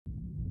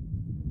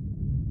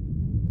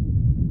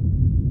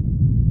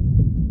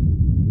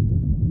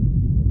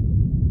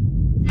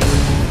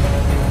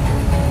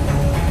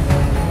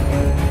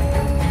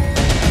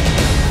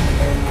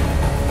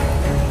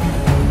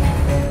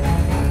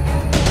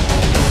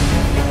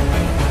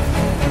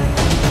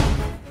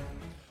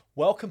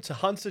Welcome to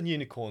Hunts and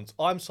Unicorns.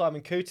 I'm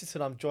Simon Koutis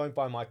and I'm joined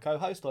by my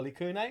co-host Ollie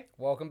Kune.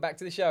 Welcome back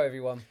to the show,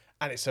 everyone.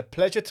 And it's a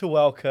pleasure to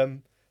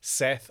welcome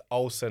Seth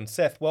Olsen.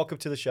 Seth, welcome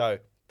to the show.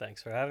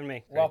 Thanks for having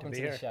me. Welcome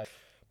to the show.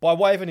 By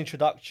way of an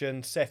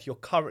introduction, Seth, you're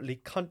currently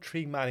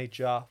country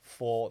manager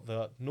for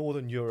the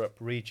Northern Europe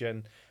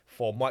region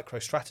for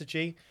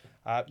MicroStrategy.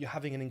 You're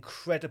having an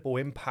incredible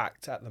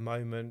impact at the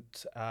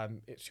moment.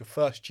 It's your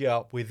first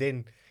year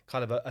within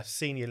kind of a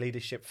senior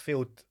leadership,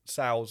 field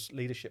sales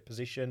leadership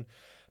position.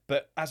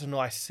 But as an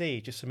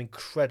IC, just some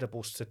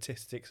incredible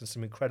statistics and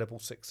some incredible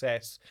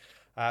success.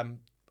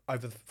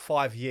 Over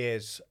 5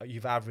 years,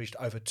 you've averaged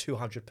over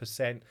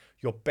 200%.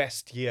 Your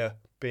best year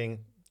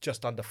being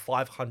just under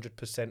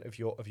 500%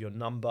 of your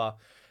number.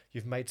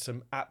 You've made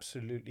some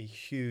absolutely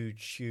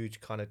huge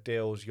kind of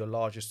deals, your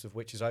largest of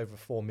which is over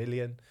 4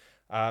 million.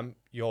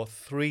 You're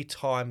 3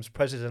 times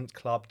President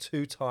Club,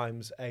 2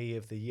 times AE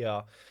of the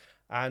Year.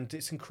 And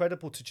it's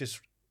incredible to just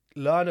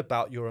learn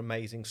about your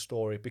amazing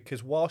story,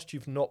 because whilst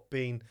you've not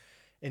been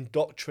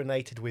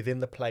indoctrinated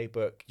within the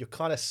playbook, you're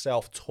kind of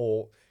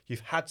self-taught, you've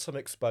had some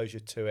exposure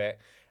to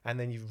it, and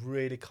then you've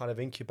really kind of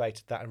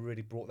incubated that and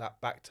really brought that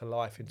back to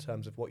life in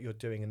terms of what you're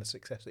doing and the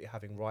success that you're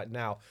having right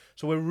now.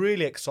 So we're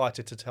really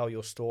excited to tell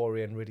your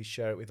story and really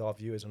share it with our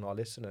viewers and our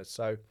listeners.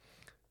 So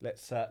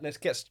let's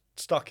get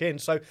stuck in.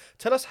 So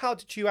tell us, how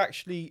did you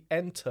actually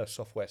enter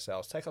software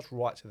sales? Take us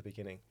right to the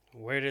beginning.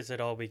 Where does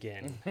it all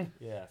begin?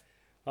 Yeah.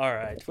 All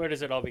right, where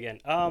does it all begin?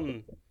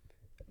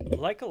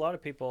 Like a lot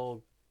of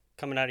people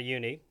coming out of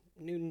uni,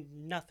 knew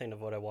nothing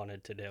of what I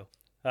wanted to do.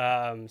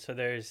 So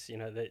there's,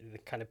 the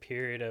kind of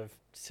period of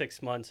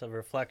 6 months of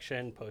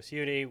reflection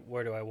post-uni.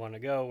 Where do I want to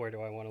go? Where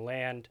do I want to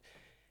land?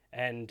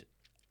 And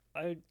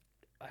I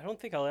don't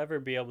think I'll ever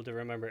be able to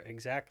remember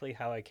exactly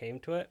how I came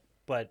to it,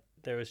 but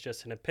there was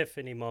just an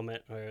epiphany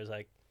moment where it was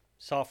like,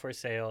 software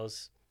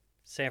sales,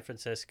 San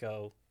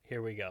Francisco,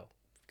 here we go.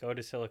 Go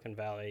to Silicon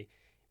Valley.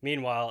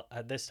 Meanwhile,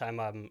 at this time,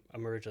 I'm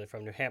originally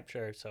from New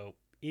Hampshire, so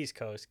East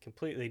Coast,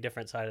 completely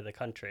different side of the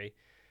country.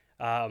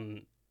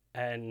 And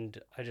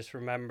I just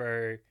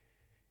remember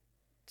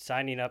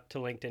signing up to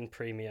LinkedIn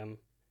Premium,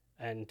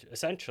 and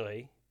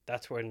essentially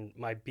that's when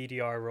my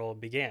BDR role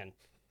began,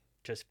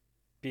 just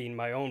being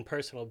my own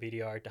personal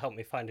BDR to help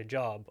me find a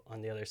job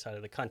on the other side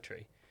of the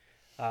country.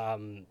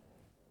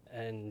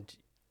 And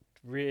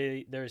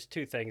really, there's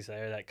 2 things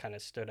there that kind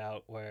of stood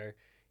out where,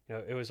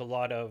 it was a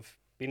lot of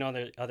being on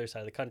the other side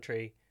of the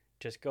country,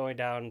 just going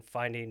down,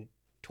 finding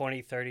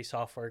 20, 30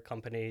 software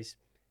companies.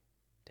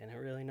 Didn't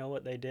really know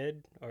what they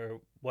did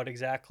or what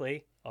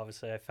exactly.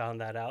 Obviously, I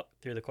found that out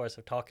through the course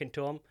of talking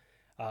to them,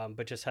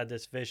 but just had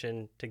this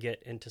vision to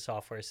get into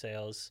software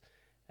sales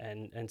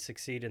and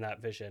succeed in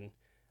that vision.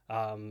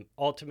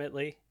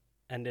 Ultimately,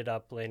 ended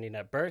up landing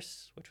at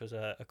Birst, which was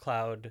a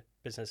cloud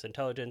business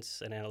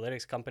intelligence and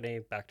analytics company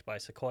backed by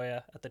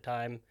Sequoia at the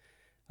time.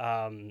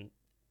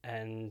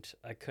 And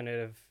I couldn't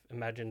have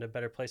imagined a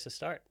better place to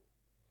start.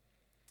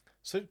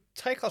 So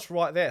take us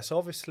right there. So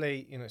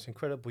obviously, it's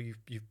incredible.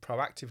 You've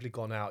proactively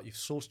gone out. You've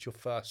sourced your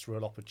first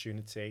real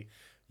opportunity.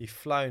 You've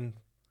flown,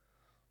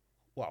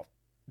 well,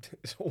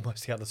 it's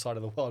almost the other side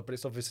of the world, but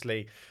it's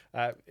obviously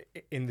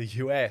in the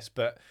US.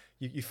 But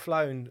you've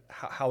flown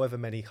however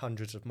many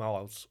hundreds of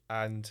miles,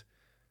 and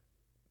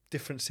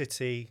different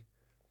city,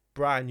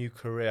 brand new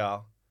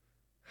career.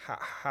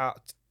 How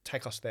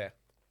take us there?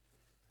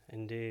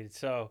 Indeed.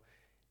 So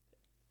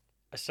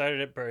I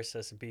started at Birst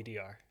as a BDR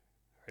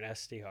or an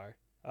SDR.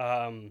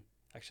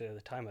 Actually, at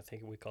the time, I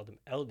think we called them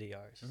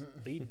LDRs,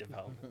 lead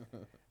development.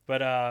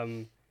 But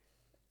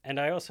and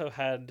I also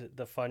had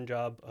the fun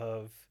job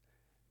of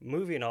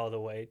moving all the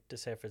way to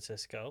San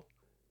Francisco,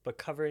 but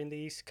covering the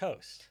East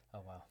Coast. Oh,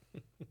 wow.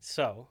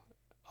 So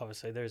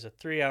obviously, there's a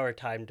 3-hour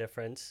time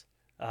difference,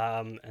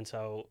 and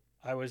so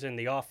I was in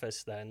the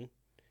office then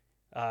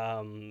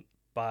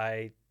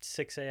by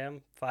 6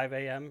 a.m., 5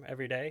 a.m.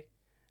 every day,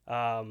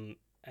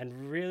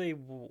 and really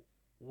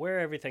where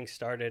everything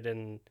started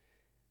in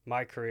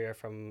my career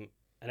from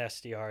an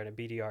SDR and a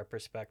BDR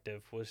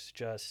perspective was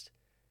just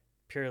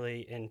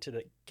purely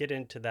get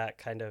into that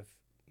kind of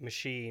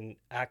machine,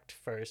 act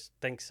first,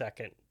 think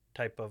second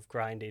type of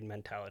grinding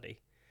mentality.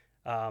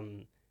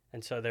 And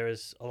so there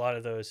was a lot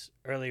of those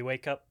early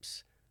wake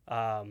ups.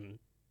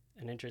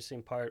 An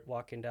interesting part,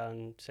 walking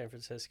down San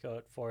Francisco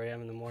at 4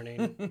 a.m. in the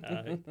morning.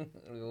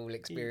 We all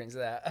experience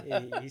that.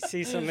 You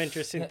see some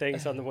interesting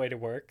things on the way to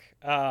work.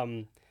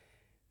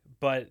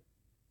 But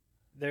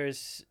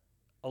there's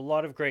a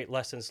lot of great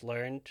lessons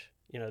learned.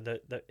 In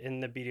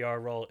the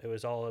BDR role, it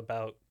was all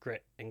about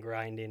grit and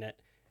grinding it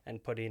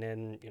and putting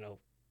in,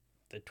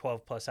 the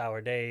 12 plus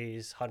hour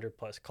days, 100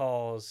 plus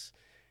calls,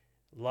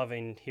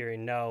 loving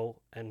hearing no,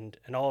 and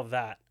all of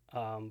that.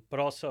 But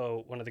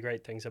also one of the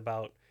great things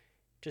about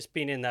just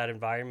being in that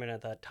environment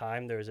at that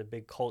time, there was a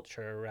big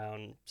culture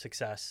around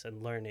success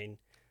and learning.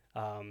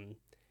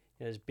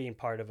 As being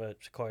part of a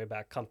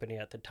Sequoia-backed company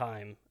at the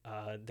time,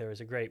 there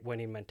was a great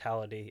winning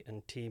mentality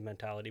and team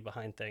mentality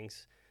behind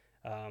things.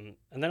 And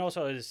then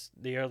also is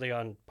the early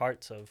on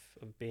parts of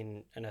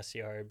being an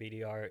SDR or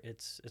BDR,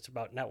 it's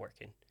about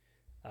networking.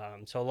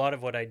 So a lot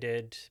of what I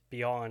did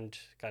beyond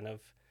kind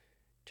of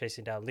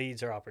chasing down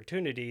leads or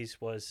opportunities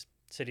was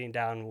sitting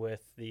down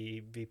with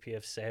the VP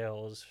of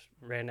sales,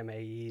 random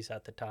AEs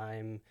at the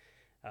time,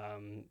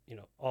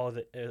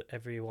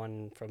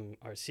 everyone from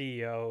our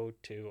CEO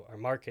to our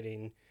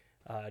marketing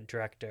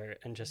director,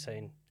 and just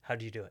saying, how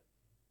do you do it?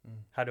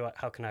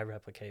 How can I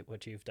replicate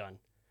what you've done?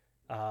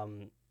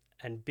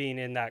 And being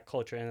in that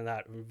culture and in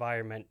that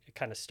environment, it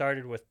kind of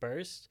started with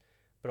Birst,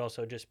 but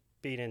also just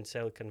being in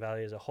Silicon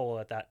Valley as a whole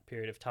at that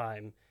period of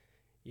time,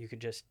 you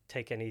could just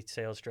take any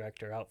sales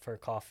director out for a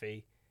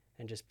coffee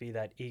and just be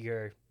that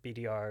eager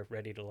BDR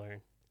ready to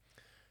learn.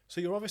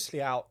 So you're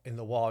obviously out in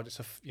the wild. It's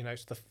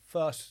it's the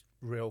first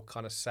real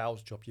kind of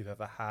sales job you've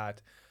ever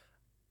had.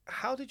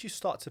 How did you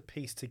start to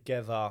piece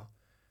together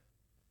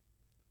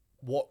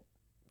what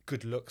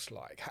good looks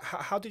like?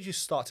 How did you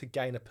start to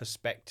gain a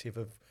perspective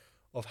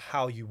of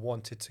how you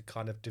wanted to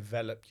kind of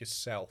develop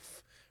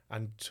yourself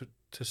and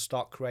to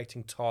start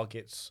creating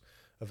targets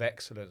of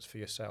excellence for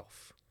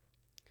yourself?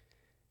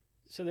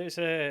 So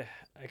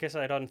I guess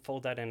I'd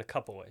unfold that in a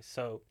couple ways.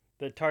 So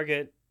the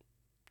target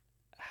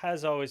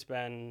has always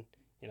been,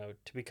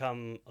 to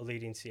become a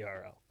leading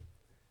CRO.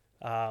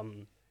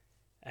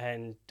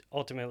 And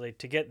ultimately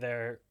to get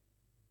there,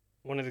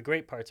 one of the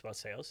great parts about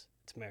sales,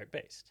 it's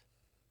merit-based.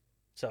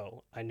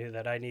 So I knew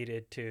that I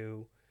needed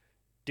to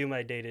do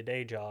my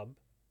day-to-day job,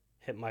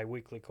 hit my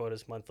weekly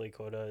quotas, monthly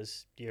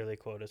quotas, yearly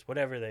quotas,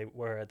 whatever they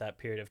were at that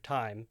period of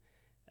time,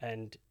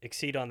 and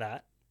exceed on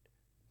that,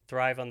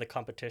 thrive on the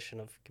competition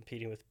of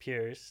competing with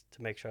peers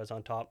to make sure I was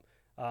on top.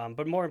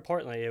 But more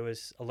importantly, it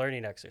was a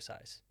learning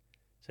exercise.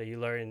 So you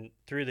learn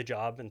through the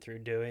job and through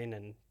doing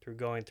and through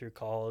going through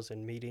calls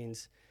and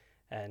meetings,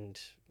 and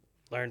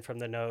learn from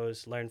the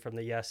no's, learn from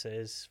the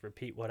yeses,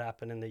 repeat what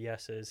happened in the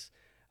yeses,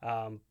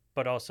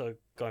 but also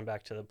going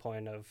back to the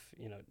point of,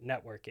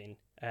 networking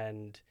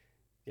and,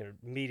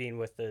 meeting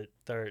with the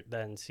third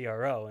then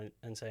CRO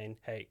and saying,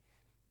 hey,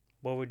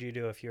 what would you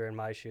do if you're in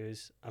my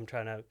shoes? I'm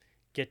trying to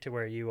get to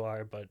where you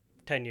are, but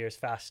 10 years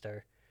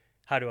faster.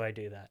 How do I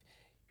do that?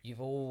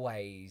 You've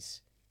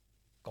always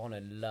gone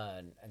and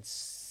learned and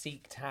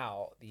seeked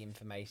out the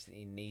information that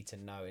you need to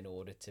know in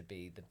order to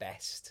be the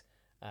best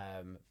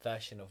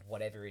version of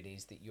whatever it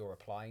is that you're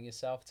applying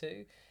yourself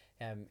to.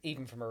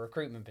 Even from a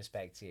recruitment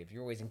perspective,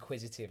 you're always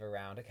inquisitive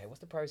around, okay,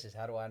 what's the process?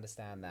 How do I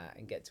understand that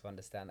and get to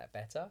understand that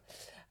better?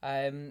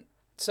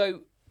 So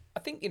I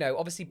think,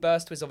 obviously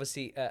Birst was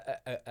obviously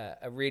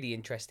a really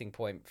interesting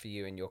point for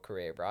you in your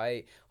career,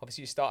 right?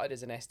 Obviously you started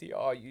as an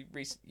SDR,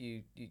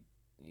 you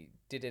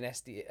did a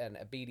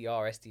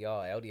BDR,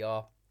 SDR,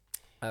 LDR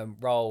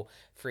role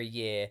for a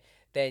year.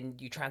 Then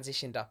you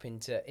transitioned up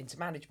into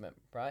management,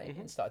 right?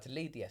 Mm-hmm. And started to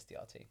lead the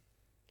SDR team.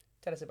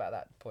 Tell us about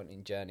that point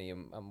in journey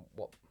and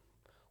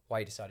why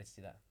you decided to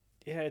do that.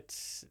 Yeah,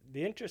 it's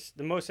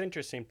the most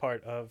interesting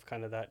part of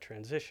kind of that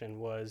transition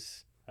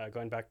was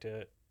going back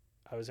to,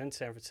 I was in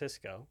San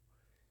Francisco.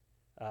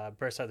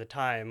 Birst at the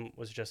time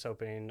was just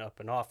opening up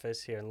an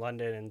office here in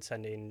London and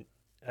sending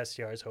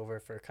SDRs over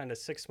for kind of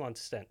 6-month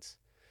stints.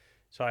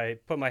 So I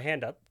put my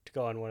hand up to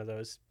go on one of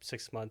those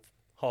 6-month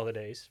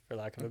holidays, for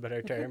lack of a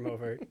better term,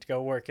 over to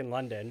go work in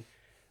London.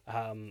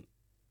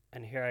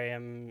 And here I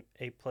am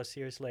 8+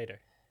 years later.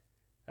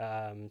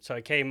 So I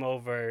came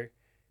over.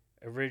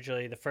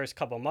 Originally, the first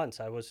couple of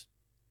months, I was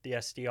the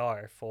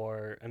SDR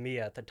for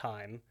EMEA at the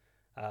time.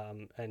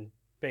 And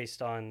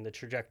based on the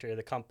trajectory of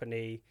the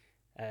company,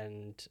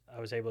 and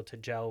I was able to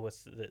gel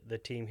with the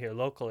team here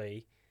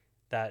locally,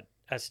 that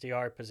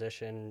SDR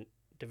position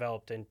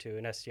developed into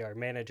an SDR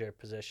manager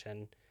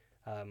position,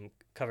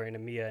 covering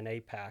EMEA and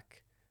APAC.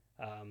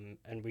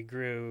 And we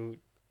grew,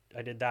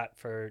 I did that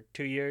for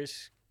 2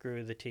 years,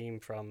 grew the team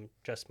from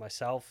just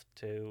myself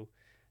to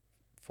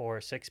 4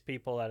 or 6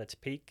 people at its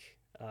peak.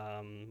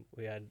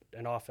 We had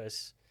an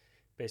office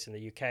based in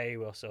the UK.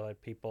 We also had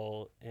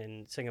people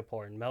in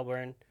Singapore and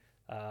Melbourne.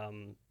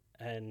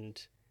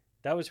 And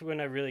that was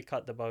when I really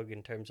caught the bug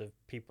in terms of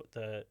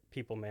the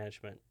people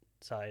management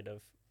side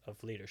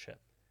of leadership.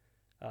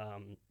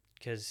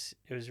 Because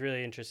it was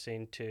really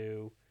interesting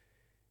to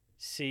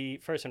see,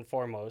 first and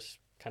foremost,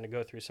 kind of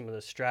go through some of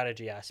the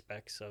strategy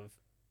aspects of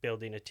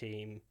building a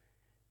team,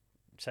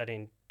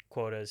 setting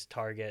quotas,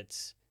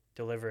 targets,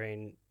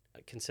 delivering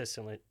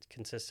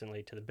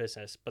consistently to the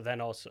business, but then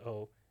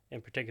also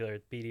in particular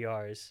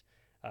BDRs,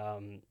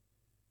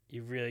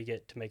 you really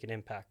get to make an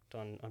impact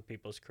on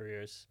people's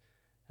careers,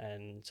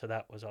 and so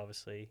that was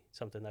obviously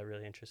something that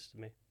really interested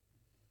me.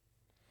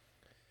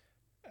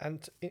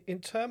 And in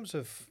terms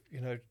of,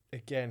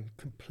 again,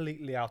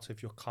 completely out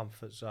of your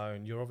comfort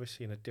zone, you're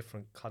obviously in a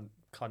different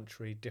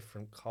country,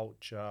 different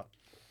culture.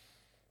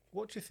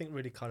 What do you think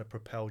really kind of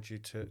propelled you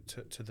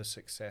to the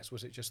success?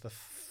 Was it just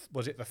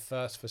was it the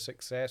thirst for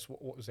success?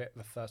 What was it,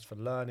 the thirst for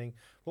learning?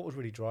 What was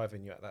really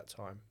driving you at that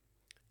time?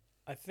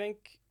 I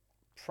think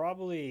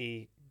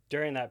probably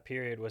during that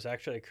period was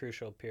actually a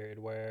crucial period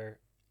where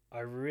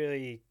I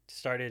really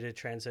started to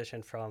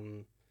transition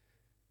from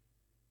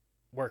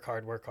work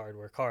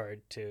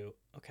hard to,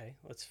 okay,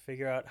 let's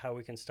figure out how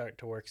we can start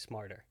to work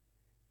smarter.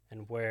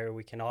 and where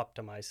we can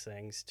optimize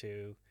things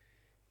to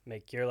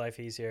make your life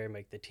easier,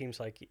 make the team's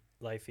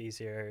life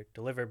easier,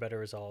 deliver better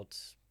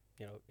results,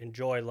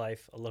 enjoy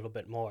life a little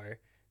bit more,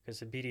 because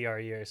the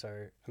BDR years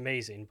are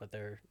amazing, but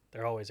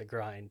they're always a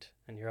grind,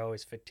 and you're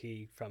always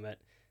fatigued from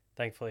it.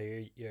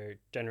 Thankfully, you're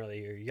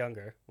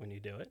younger when you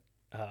do it,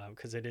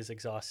 because it is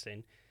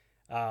exhausting.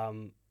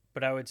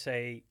 But I would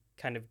say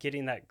kind of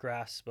getting that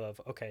grasp of,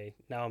 okay,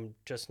 now I'm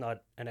just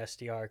not an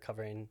SDR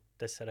covering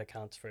this set of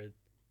accounts for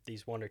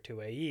these 1 or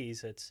 2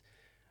 AEs. It's,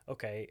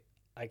 okay,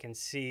 I can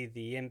see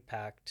the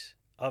impact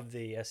of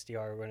the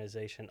SDR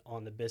organization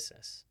on the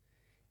business,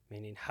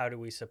 meaning how do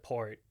we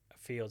support a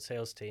field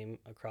sales team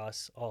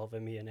across all of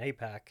EMEA and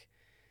APAC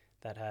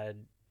that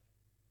had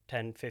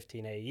 10,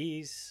 15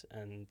 AEs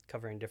and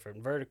covering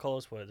different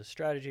verticals, what are the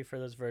strategy for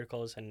those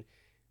verticals, and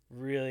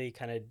really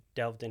kind of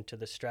delved into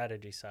the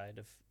strategy side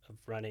of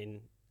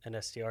running an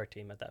SDR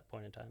team at that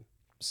point in time.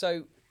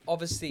 So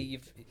obviously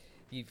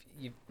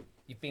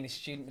you've been a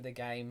student of the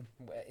game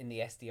in the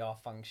SDR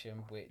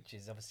function, which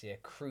is obviously a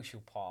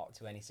crucial part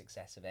to any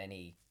success of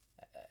any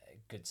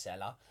good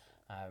seller.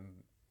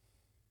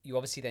 You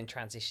obviously then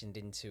transitioned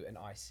into an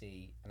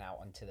IC and out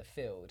onto the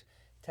field.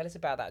 Tell us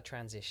about that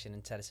transition,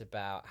 and tell us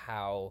about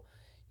how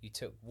you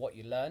took what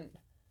you learned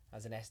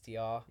as an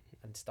SDR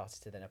and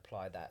started to then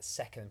apply that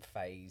second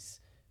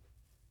phase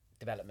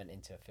development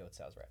into a field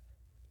sales rep.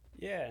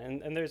 Yeah,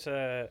 and there's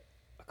a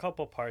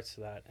couple parts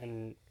to that.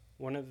 And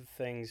one of the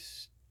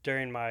things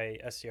during my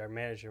SDR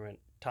management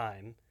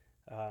time,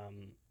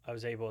 I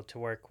was able to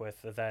work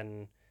with the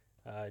then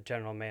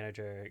general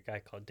manager, a guy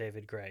called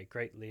David Gray,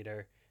 great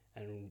leader,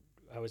 and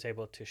I was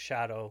able to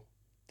shadow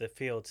the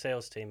field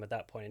sales team at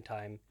that point in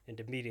time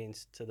into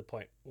meetings to the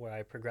point where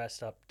I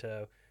progressed up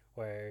to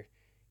where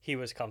he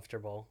was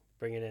comfortable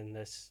bringing in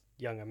this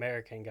young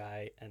American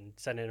guy and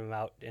sending him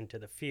out into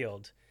the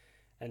field.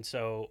 And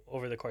so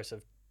over the course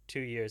of 2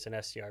 years in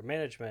SDR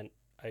management,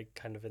 I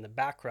kind of in the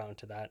background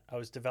to that, I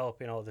was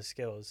developing all the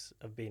skills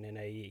of being an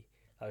AE.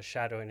 I was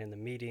shadowing in the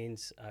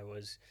meetings. I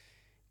was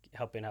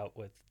helping out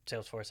with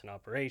Salesforce and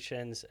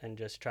operations, and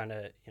just trying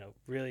to,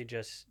 really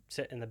just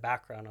sit in the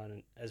background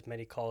on as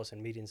many calls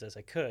and meetings as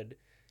I could,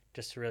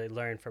 just to really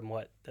learn from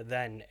what the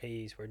then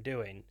AEs were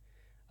doing.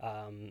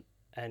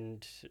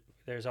 And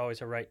there's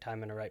always a right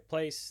time and a right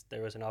place.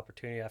 There was an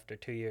opportunity after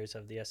 2 years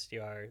of the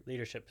SDR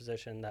leadership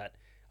position that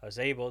I was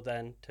able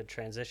then to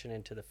transition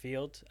into the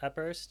field at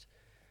Birst.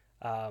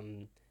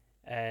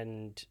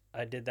 And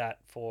I did that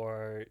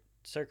for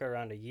circa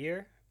around a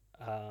year,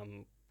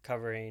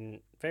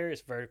 covering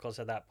various verticals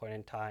at that point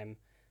in time,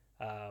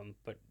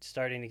 but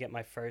starting to get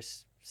my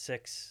first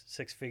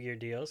six-figure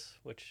deals,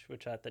 which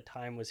at the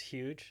time was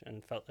huge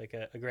and felt like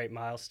a great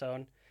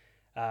milestone.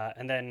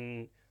 And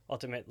then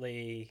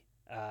ultimately,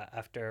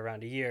 after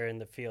around a year in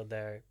the field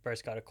there,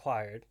 Birst got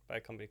acquired by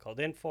a company called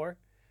Infor.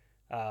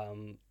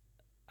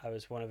 I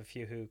was one of a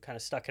few who kind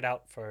of stuck it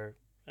out for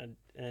an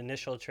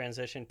initial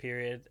transition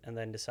period, and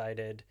then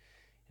decided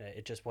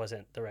it just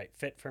wasn't the right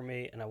fit for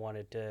me, and I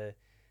wanted to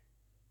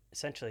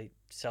essentially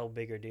sell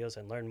bigger deals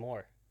and learn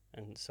more.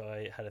 And so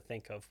I had to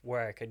think of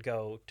where I could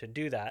go to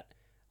do that.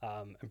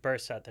 And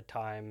Birst at the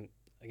time,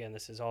 again,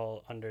 this is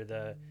all under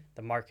the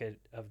market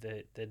of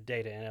the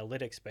data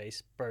analytics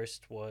space.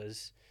 Birst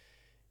was,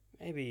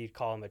 maybe you'd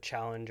call them a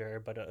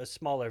challenger, but a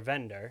smaller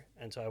vendor.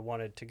 And so I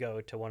wanted to go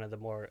to one of the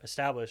more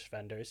established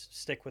vendors,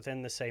 stick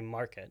within the same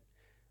market,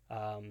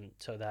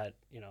 so that,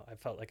 I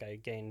felt like I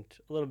gained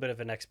a little bit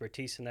of an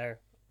expertise in there,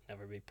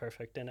 never be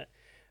perfect in it,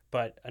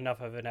 but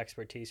enough of an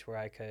expertise where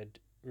I could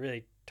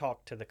really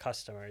talk to the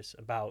customers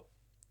about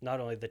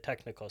not only the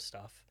technical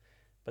stuff,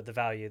 but the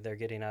value they're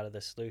getting out of the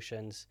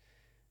solutions,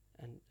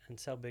 and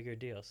sell bigger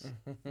deals.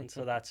 And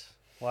so that's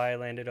why I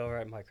landed over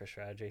at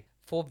MicroStrategy.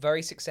 4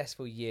 very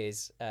successful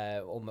years,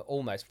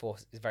 almost 4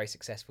 very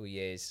successful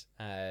years,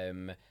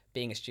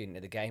 being a student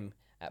of the game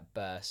at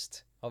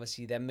Birst.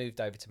 Obviously, you then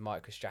moved over to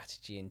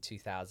MicroStrategy in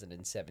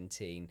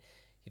 2017.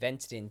 You've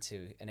entered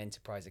into an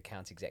enterprise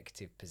account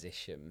executive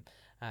position.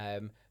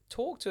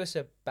 Talk to us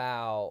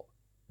about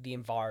the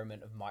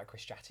environment of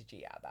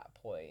MicroStrategy at that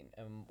point,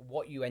 and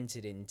what you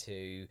entered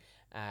into,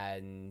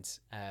 and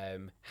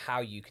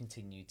how you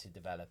continue to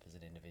develop as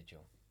an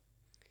individual.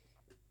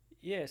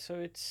 Yeah,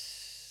 so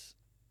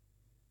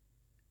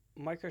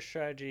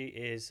MicroStrategy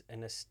is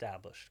an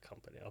established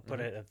company. I'll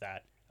put it at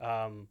that.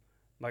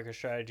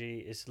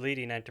 MicroStrategy is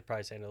leading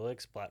enterprise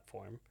analytics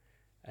platform,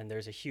 and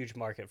there's a huge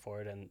market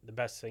for it. And the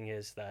best thing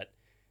is that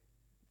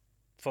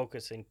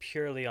focusing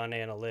purely on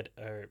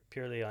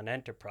purely on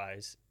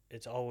enterprise,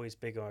 it's always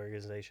big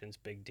organizations,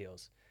 big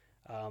deals.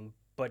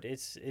 But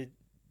it's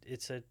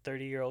a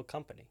 30-year-old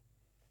company,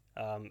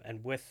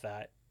 and with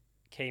that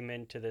came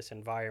into this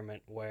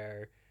environment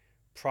where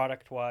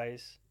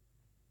product-wise,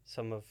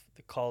 some of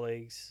the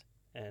colleagues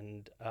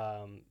and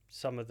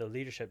some of the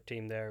leadership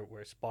team there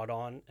were spot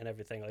on and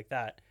everything like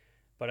that.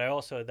 But I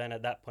also then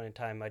at that point in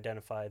time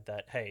identified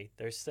that, hey,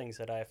 there's things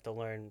that I have to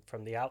learn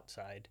from the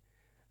outside,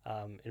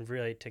 and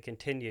really to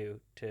continue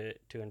to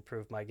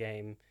improve my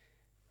game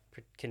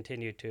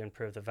continue to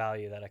improve the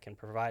value that I can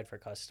provide for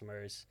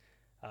customers.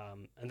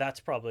 And that's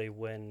probably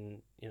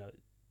when,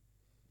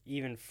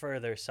 even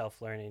further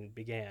self-learning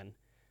began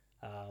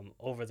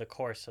over the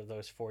course of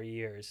those 4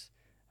 years.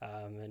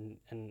 And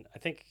I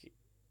think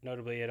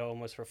notably it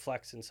almost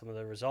reflects in some of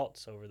the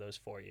results over those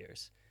 4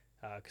 years.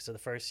 Because the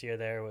first year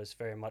there was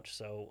very much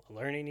so a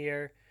learning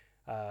year.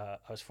 I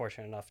was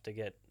fortunate enough to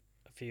get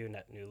a few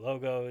net new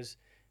logos,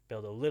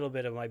 build a little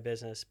bit of my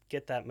business,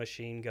 get that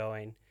machine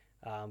going,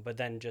 but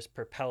then just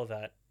propel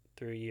that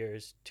through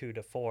years 2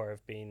 to 4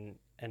 of being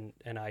an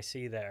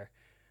IC there.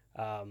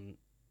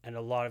 And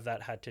a lot of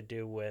that had to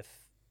do with,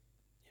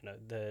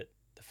 the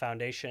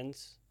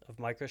foundations of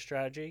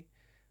MicroStrategy,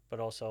 but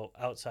also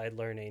outside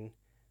learning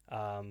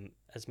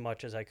as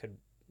much as I could,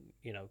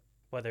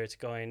 whether it's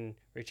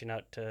reaching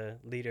out to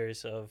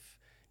leaders of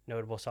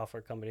notable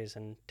software companies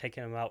and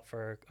taking them out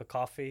for a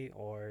coffee,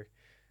 or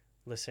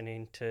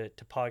listening to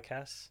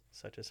podcasts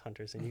such as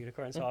Hunters and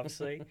Unicorns,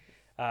 obviously.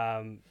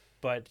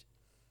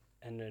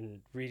 And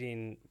then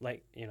reading,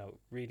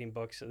 reading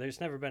books.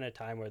 There's never been a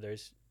time where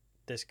there's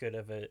this good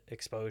of a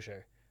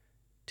exposure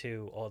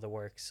to all the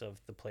works of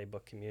the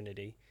Playbook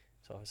community.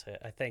 So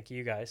I thank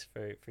you guys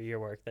for your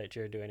work that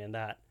you're doing in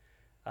that.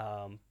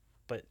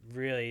 But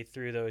really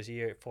through those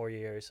 4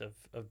 years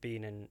of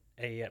being in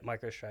AE at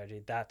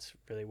MicroStrategy, that's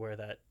really where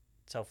that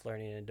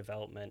self-learning and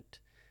development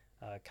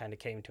kind of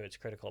came to its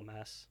critical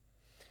mass.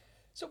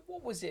 So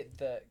what was it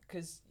that,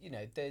 because,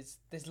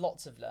 there's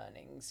lots of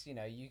learnings,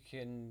 you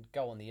can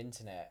go on the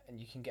internet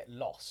and you can get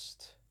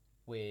lost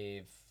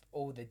with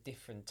all the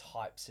different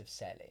types of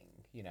selling,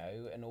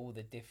 and all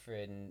the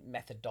different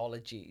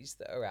methodologies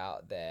that are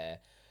out there.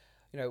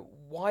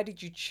 Why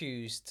did you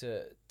choose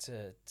to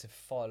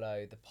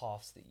follow the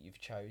paths that you've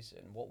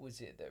chosen? What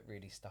was it that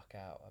really stuck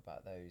out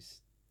about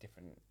those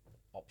different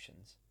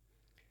options?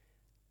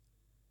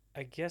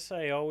 I guess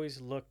I always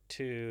looked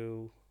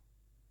to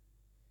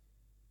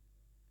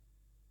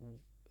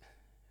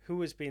who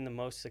was being the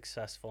most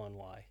successful and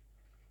why.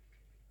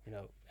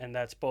 And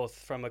that's both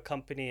from a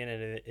company and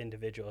an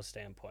individual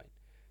standpoint.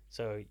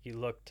 So you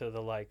look to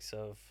the likes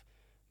of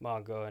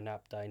Mongo and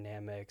App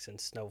Dynamics and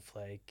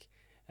Snowflake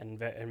and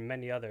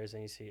many others,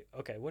 and you see,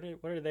 okay, what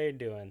are they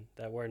doing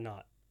that we're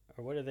not?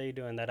 Or what are they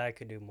doing that I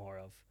could do more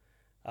of?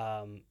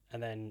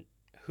 And then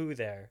who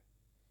there,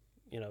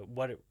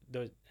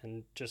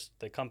 and just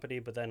the company,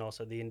 but then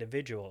also the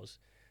individuals.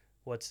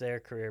 What's their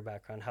career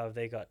background? How have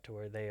they got to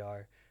where they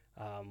are?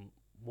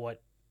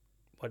 What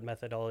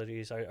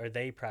methodologies are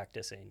they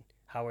practicing?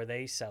 How are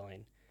they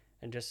selling?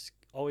 And just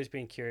always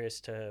being curious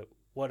to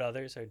what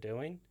others are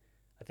doing,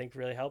 I think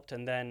really helped.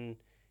 And then,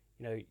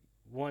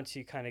 once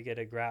you kind of get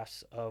a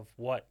grasp of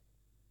what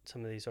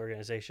some of these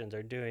organizations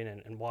are doing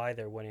and why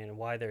they're winning and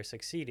why they're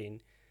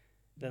succeeding,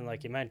 then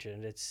like you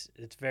mentioned, it's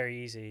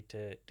very easy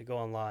to go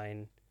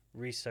online,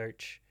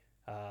 research.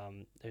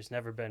 There's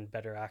never been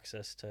better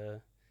access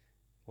to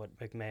what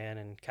McMahon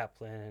and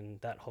Kaplan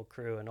and that whole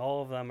crew and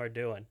all of them are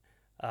doing.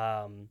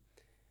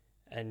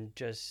 And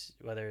just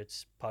whether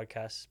it's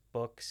podcasts,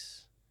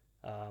 books,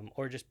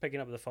 or just picking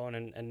up the phone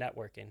and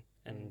networking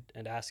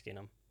and asking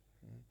them.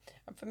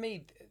 And for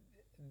me,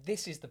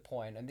 this is the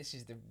point, and this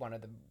is one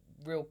of the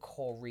real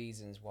core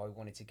reasons why we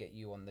wanted to get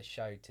you on the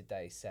show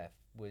today, Seth,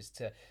 was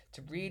to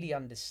really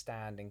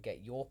understand and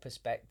get your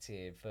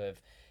perspective of,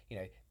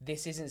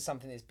 this isn't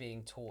something that's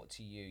being taught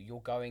to you.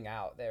 You're going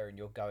out there and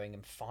you're going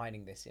and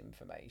finding this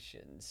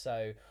information.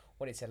 So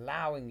what it's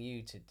allowing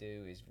you to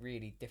do is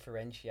really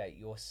differentiate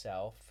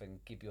yourself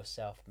and give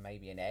yourself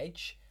maybe an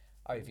edge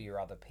over your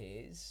other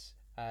peers.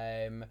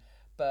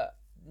 But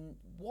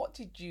what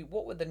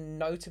were the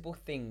notable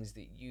things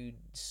that you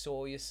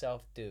saw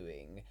yourself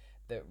doing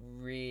that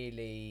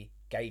really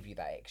gave you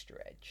that extra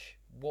edge?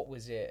 What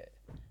was it?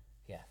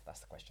 Yeah, that's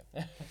the question.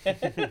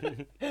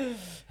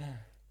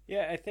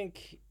 Yeah, I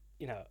think,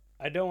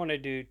 I don't want to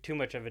do too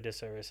much of a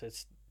disservice.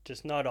 It's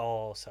just not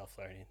all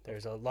self-learning.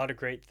 There's a lot of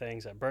great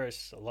things at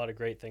Birst, a lot of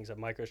great things at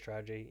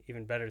MicroStrategy,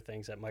 even better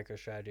things at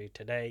MicroStrategy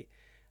today.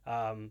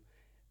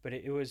 But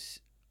it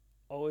was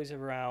always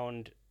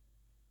around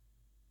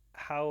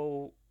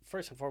how,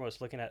 first and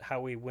foremost, looking at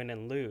how we win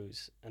and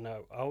lose. And I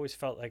always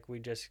felt like we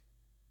just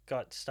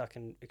got stuck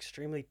in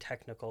extremely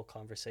technical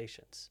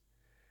conversations,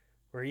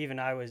 where even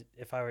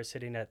if I were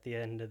sitting at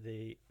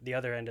the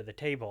other end of the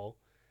table,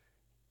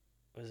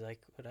 was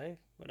like, would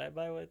I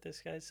buy what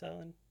this guy's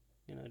selling?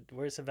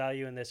 Where's the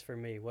value in this for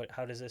me?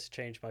 How does this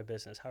change my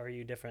business? How are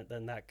you different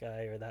than that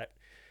guy or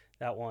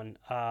that one?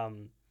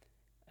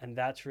 And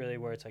that's really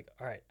where it's like,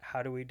 all right,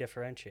 how do we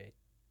differentiate?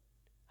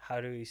 How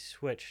do we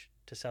switch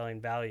to selling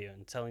value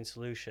and selling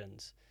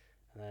solutions?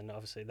 And then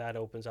obviously that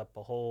opens up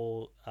a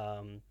whole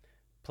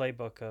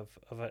playbook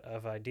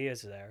of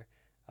ideas there.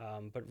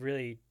 But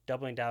really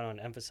doubling down on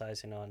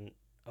emphasizing on,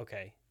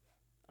 okay,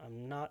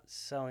 I'm not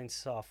selling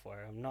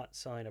software. I'm not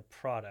selling a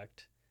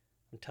product.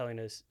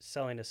 I'm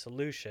selling a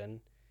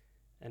solution,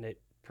 and it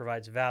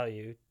provides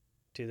value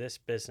to this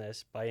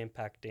business by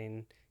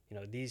impacting,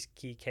 these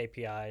key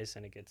KPIs,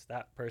 and it gets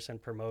that person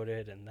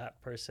promoted and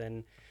that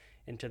person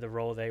into the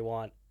role they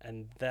want,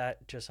 and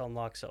that just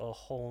unlocks a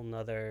whole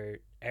nother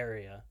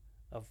area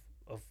of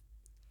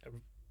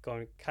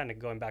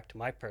going back to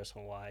my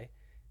personal why.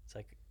 It's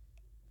like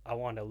I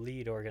want to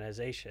lead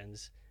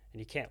organizations, and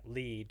you can't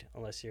lead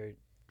unless you're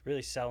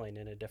really selling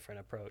in a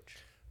different approach.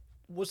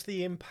 Was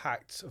the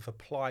impact of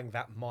applying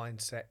that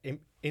mindset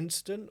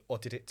instant, or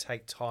did it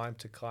take time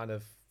to kind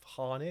of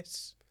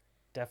harness?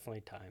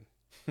 Definitely time.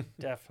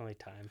 Definitely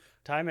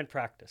time and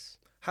practice.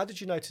 How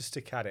did you know to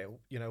stick at it?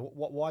 You know,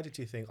 why did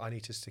you think I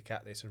need to stick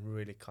at this and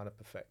really kind of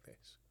perfect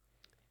this?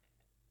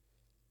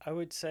 I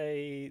would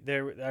say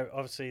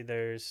obviously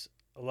there's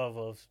a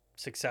level of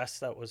success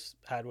that was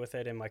had with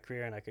it in my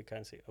career, and I could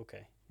kind of see,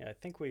 okay, yeah, I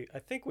think we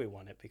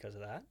won it because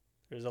of that.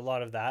 There's a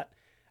lot of that,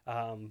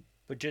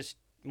 but just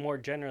more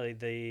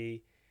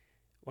generally,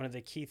 one of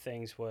the key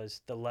things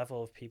was the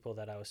level of people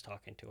that I was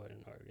talking to in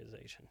an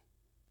organization.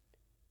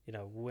 You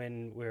know,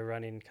 when we were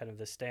running kind of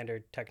the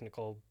standard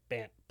technical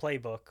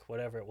playbook,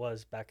 whatever it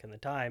was back in the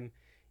time,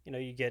 you know,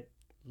 you get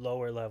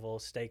lower level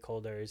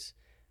stakeholders.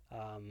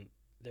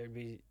 There'd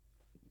be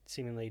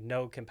seemingly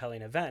no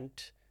compelling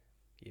event.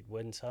 You'd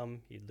win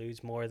some, you'd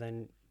lose more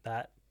than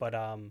that. But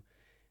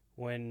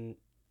when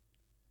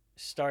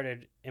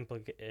started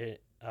implementing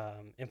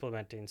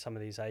some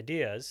of these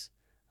ideas,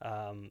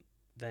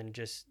 then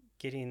just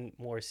getting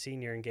more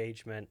senior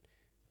engagement,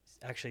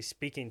 actually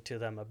speaking to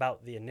them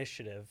about the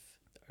initiative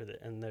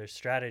and their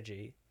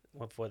strategy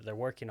of what they're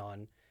working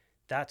on,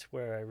 that's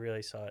where I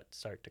really saw it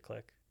start to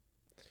click.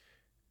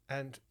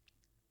 And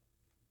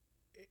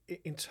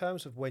in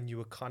terms of when you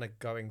were kind of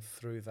going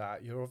through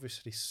that, you're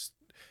obviously,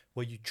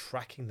 were you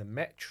tracking the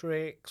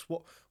metrics?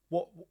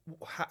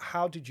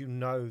 How did you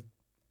know?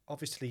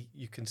 Obviously,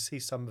 you can see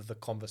some of the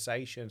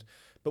conversations,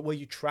 but were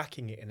you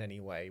tracking it in any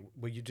way?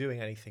 Were you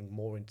doing anything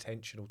more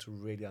intentional to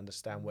really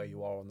understand where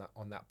you are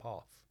on that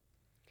path?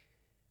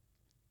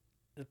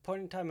 The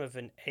point in time of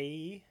an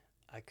AE,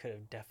 I could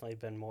have definitely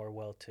been more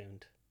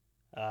well-tuned.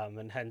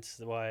 And hence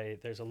why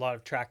there's a lot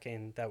of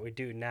tracking that we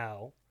do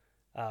now.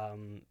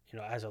 You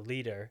know, as a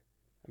leader,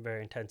 I'm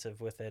very intensive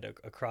with it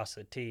across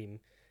the team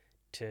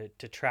to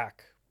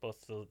track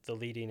both the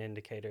leading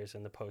indicators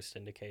and the post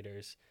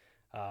indicators.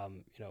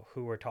 You know,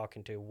 who we're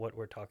talking to, what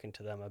we're talking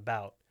to them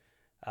about.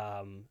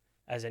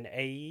 As an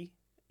AE,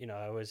 you know,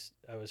 I was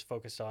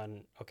focused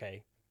on,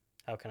 okay,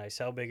 how can I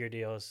sell bigger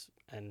deals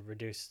and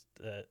reduce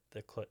the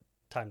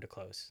time to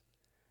close?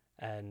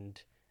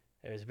 And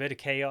there was a bit of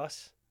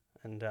chaos,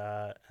 and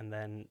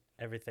then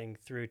everything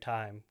through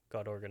time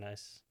got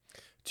organized.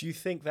 Do you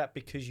think that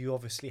because you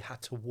obviously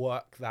had to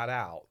work that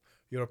out,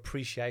 your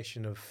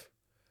appreciation of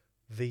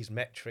these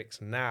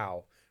metrics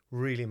now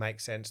really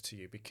makes sense to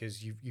you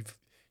because you've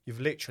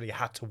literally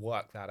had to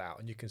work that out,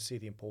 and you can see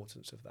the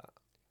importance of that?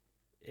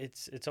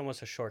 It's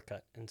almost a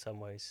shortcut in some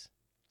ways,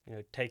 you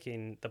know,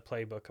 taking the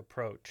playbook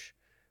approach.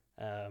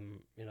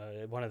 You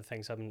know, one of the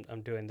things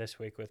I'm doing this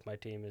week with my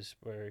team is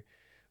we're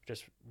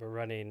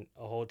running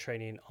a whole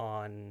training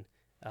on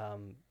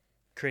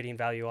creating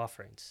value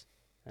offerings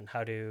and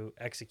how to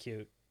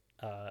execute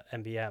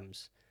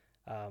MBMs,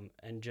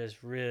 and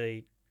just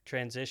really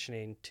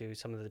transitioning to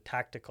some of the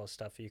tactical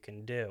stuff you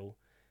can do.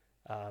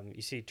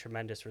 You see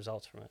tremendous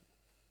results from it.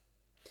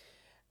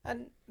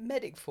 And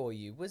MEDDPICC for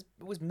you, was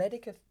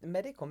MEDDPICC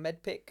or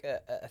MEDDPICC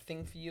a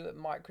thing for you at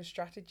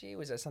MicroStrategy?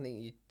 Was that something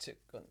you took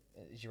on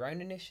as your own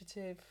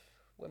initiative?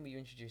 When were you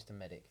introduced to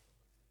MEDDPICC?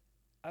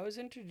 I was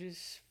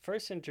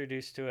first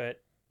introduced to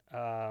it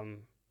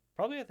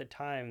probably at the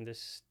time.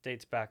 This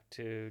dates back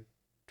to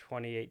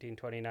 2018,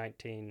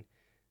 2019.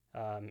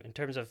 In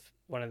terms of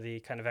one of the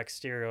kind of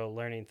exterior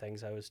learning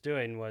things I was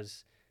doing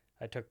was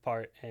I took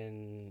part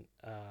in,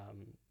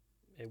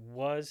 it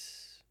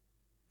was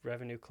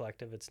Revenue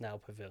Collective, it's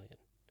now Pavilion.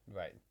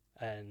 Right.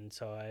 And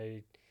so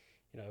I,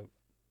 you know,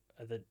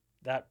 at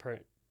that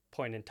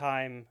point in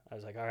time, I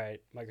was like, all right,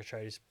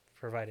 MicroStrategy is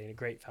providing a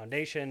great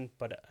foundation,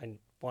 but I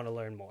want to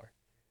learn more.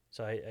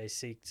 So I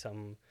seek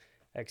some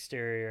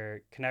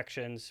exterior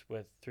connections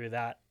through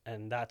that,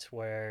 and that's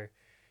where,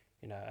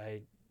 you know,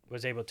 I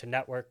was able to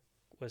network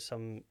with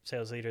some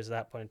sales leaders at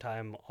that point in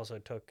time. Also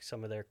took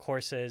some of their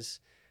courses,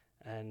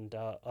 and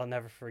I'll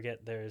never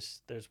forget.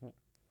 There's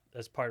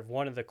as part of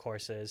one of the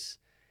courses,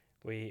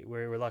 we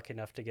were lucky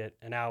enough to get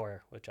an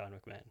hour with John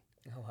McMahon.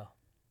 Oh wow!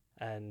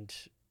 And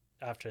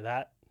after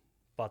that,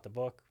 bought the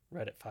book,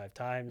 read it 5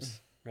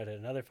 times. Read it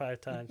another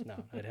 5 times.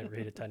 No, I didn't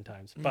read it 10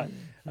 times. But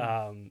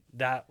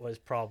that was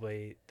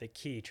probably the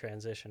key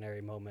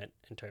transitionary moment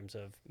in terms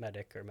of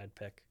MEDDPICC or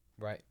MEDDPICC.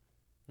 Right.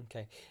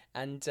 Okay.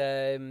 And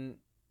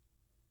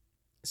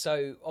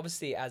so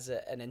obviously as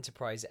an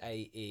enterprise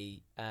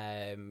AE,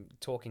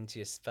 talking to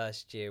your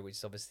first year, which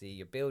is obviously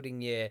your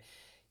building year,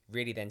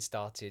 really then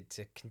started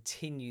to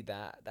continue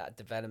that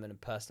development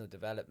and personal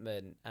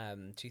development.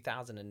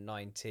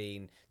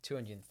 2019,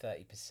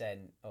 230%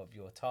 of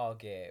your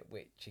target,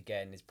 which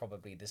again is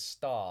probably the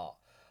start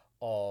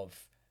of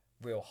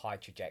real high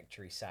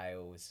trajectory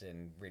sales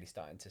and really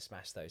starting to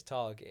smash those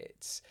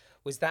targets.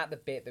 Was that the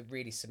bit that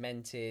really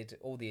cemented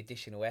all the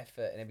additional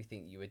effort and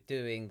everything you were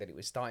doing, that it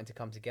was starting to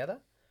come together?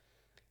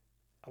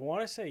 I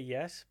want to say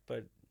yes,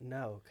 but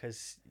no,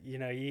 because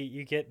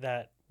you get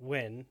that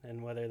win,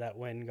 and whether that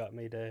win got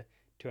me to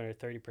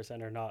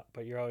 230% or not,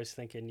 but you're always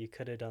thinking you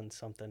could have done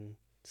something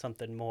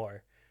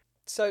more.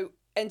 So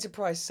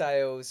enterprise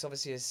sales,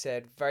 obviously, as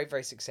said, very,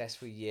 very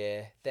successful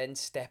year. Then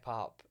step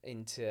up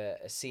into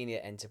a senior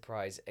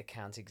enterprise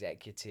account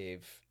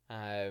executive.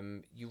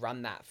 You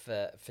run that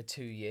for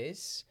 2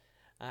 years.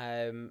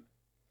 Where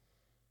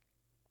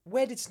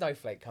did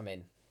Snowflake come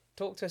in?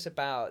 Talk to us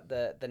about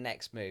the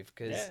next move,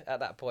 because at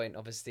that point,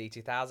 obviously,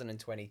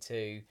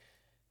 2022,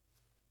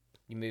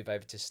 you move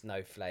over to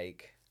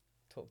Snowflake.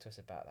 Talk to us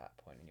about that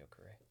point in your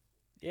career.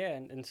 Yeah,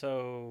 and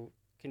so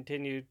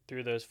continued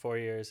through those 4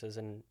 years as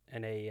an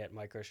AE at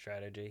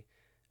MicroStrategy.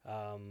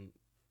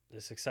 The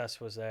success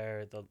was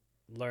there, the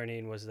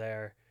learning was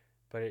there,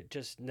 but it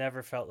just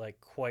never felt like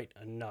quite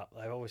enough.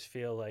 I always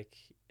feel like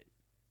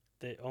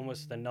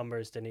the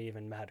numbers didn't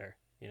even matter.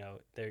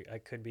 I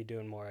could be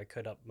doing more. I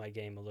could up my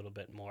game a little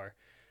bit more.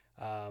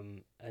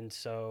 And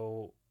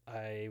so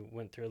I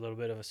went through a little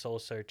bit of a soul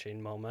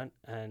searching moment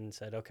and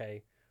said,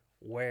 okay,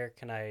 where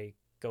can I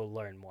go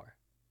learn more?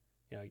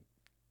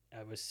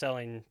 I was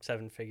selling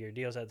 7-figure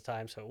deals at the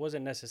time, so it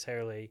wasn't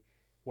necessarily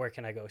where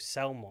can I go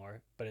sell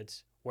more, but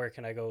it's where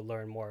can I go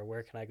learn more?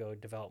 Where can I go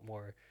develop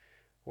more?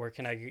 Where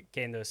can I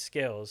gain those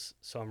skills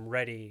so I'm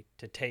ready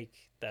to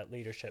take that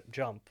leadership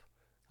jump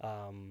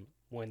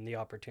when the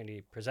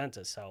opportunity presents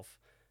itself?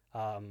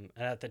 And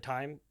at the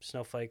time,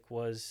 Snowflake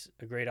was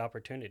a great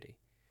opportunity.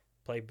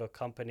 Playbook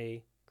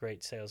company,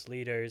 great sales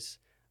leaders,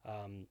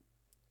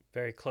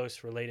 very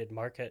close related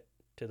market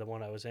to the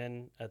one I was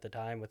in at the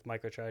time with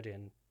MicroStrategy,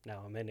 and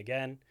now I'm in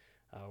again.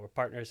 We're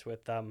partners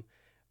with them,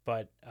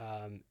 but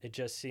it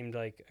just seemed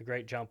like a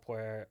great jump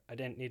where I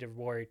didn't need to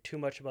worry too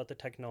much about the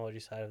technology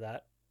side of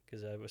that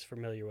because I was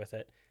familiar with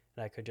it,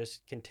 and I could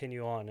just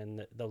continue on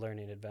in the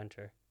learning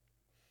adventure.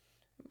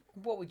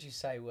 What would you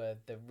say were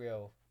the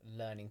real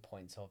learning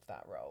points of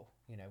that role?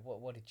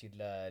 What did you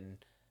learn,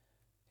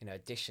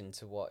 addition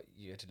to what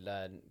you had to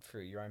learn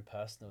through your own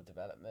personal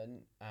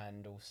development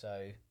and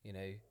also,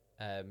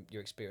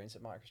 your experience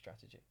at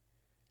MicroStrategy?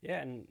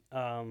 Yeah,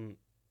 and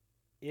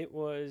it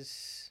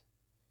was,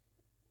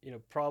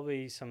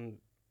 probably some,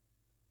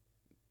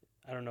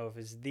 I don't know if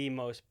it's the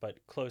most, but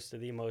close to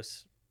the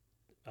most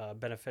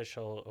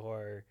beneficial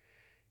or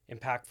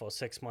impactful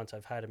 6 months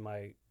I've had in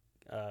my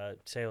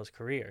sales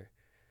career.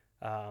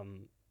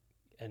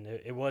 And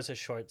it was a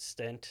short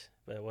stint,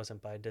 but it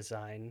wasn't by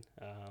design.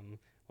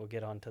 We'll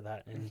get onto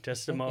that in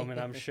just a moment,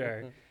 I'm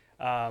sure.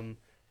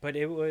 But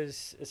it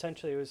was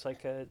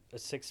like a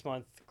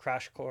 6-month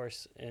crash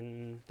course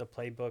in the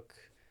Playbook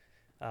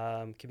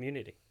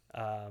community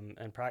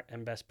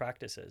and best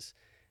practices.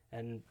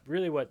 And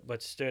really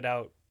what stood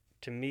out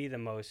to me the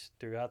most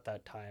throughout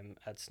that time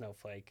at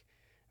Snowflake,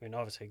 I mean,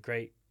 obviously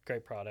great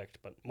product,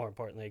 but more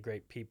importantly,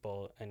 great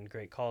people and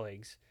great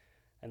colleagues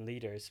and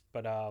leaders.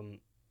 But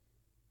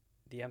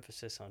the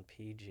emphasis on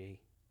PG.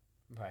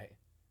 Right.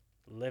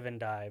 Live and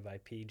die by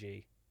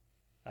PG.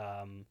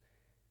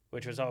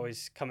 Which was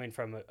always coming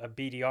from a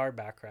BDR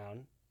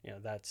background.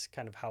 That's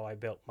kind of how I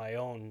built my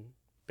own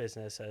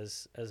business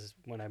as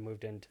when I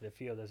moved into the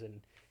field as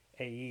an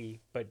AE,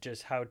 but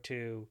just how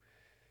to,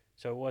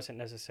 so it wasn't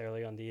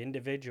necessarily on the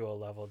individual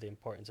level, the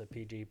importance of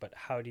PG, but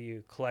how do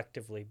you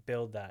collectively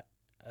build that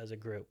as a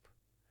group?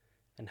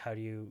 And how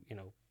do you,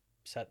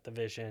 set the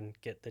vision,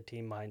 get the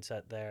team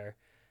mindset there,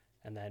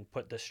 and then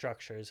put the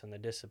structures and the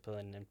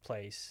discipline in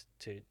place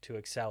to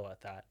excel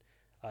at that.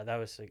 That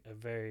was a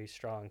very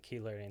strong key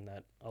learning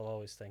that I'll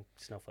always thank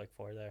Snowflake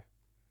for there.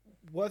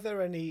 Were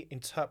there any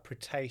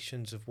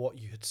interpretations of what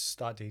you had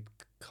studied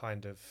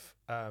kind of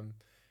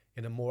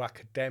in a more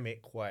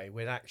academic way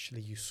when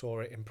actually you saw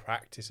it in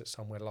practice at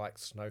somewhere like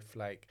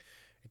Snowflake?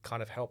 It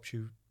kind of helped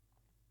you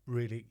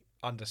really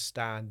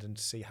understand and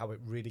see how it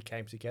really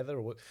came together?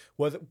 Or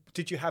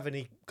did you have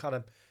any kind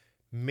of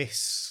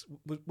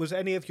was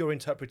any of your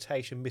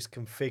interpretation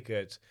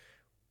misconfigured?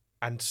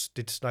 And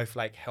did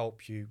Snowflake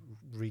help you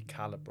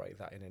recalibrate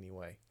that in any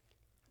way?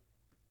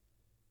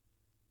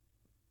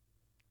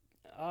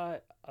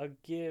 I'll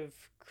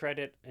give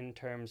credit in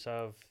terms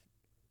of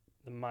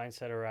the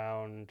mindset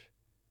around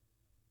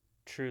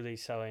truly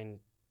selling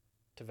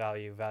to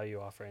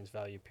value offerings,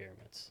 value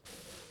pyramids,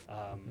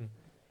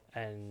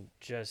 and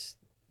just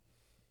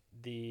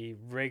the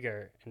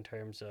rigor in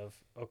terms of,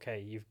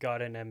 okay, you've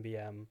got an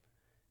MBM.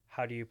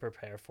 How do you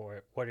prepare for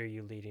it? What are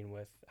you leading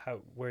with?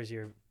 Where's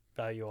your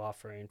value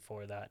offering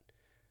for that?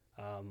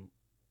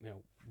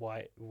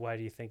 Why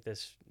do you think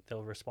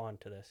they'll respond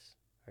to this?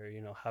 Or,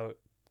 how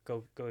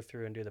go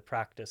through and do the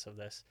practice of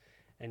this,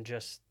 and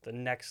just the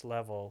next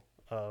level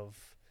of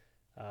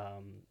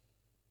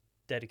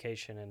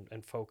dedication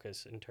and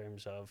focus in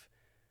terms of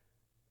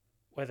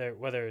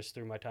whether it's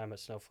through my time at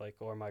Snowflake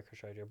or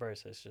MicroStrategy or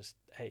Birst. It's just,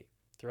 hey,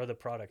 throw the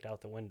product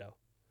out the window.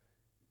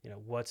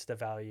 What's the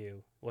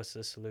value? What's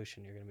the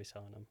solution you're going to be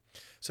selling them?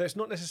 So it's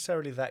not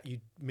necessarily that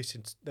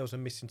there was a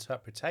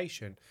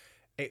misinterpretation.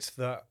 It's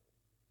the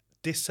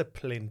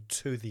discipline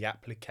to the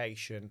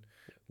application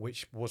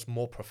which was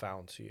more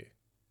profound to you.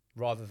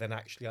 rather than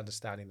actually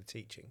understanding the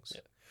teachings.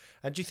 Yeah.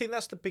 And do you think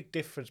that's the big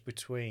difference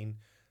between,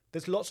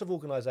 there's lots of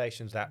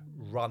organizations that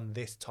run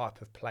this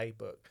type of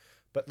playbook,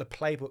 but the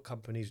playbook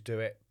companies do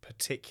it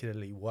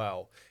particularly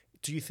well.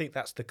 Do you think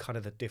that's the kind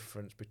of the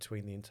difference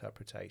between the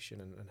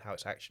interpretation and how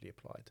it's actually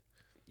applied?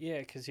 Yeah,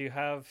 because you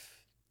have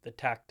the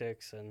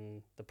tactics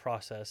and the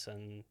process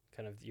and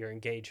kind of your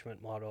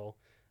engagement model,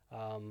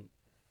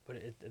 but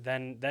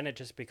then it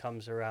just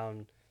becomes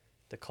around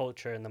the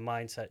culture and the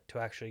mindset to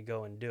actually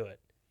go and do it,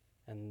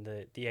 and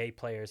the A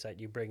players that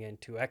you bring in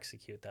to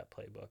execute that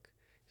playbook.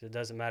 So it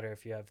doesn't matter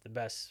if you have the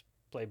best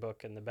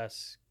playbook and the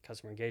best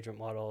customer engagement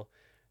model,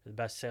 the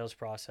best sales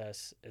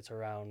process. It's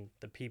around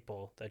the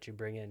people that you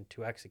bring in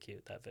to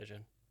execute that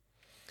vision.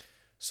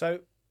 So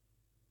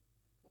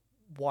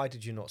why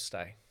did you not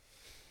stay?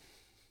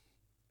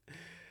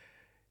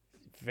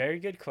 Very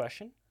good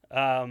question.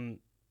 My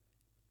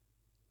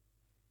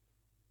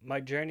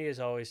journey has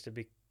always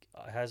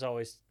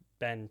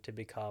been to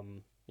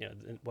become,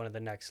 one of the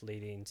next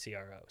leading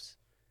CROs.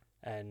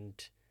 And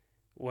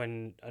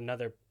when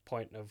another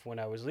point of when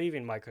I was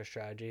leaving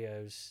MicroStrategy,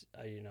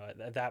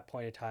 at that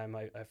point in time,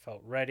 I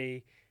felt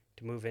ready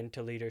to move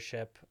into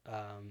leadership.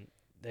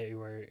 They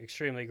were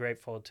extremely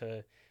grateful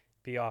to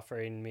be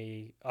offering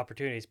me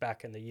opportunities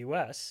back in the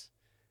US.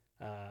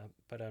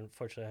 But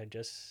unfortunately,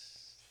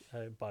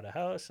 I bought a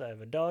house. I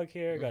have a dog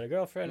here. Got a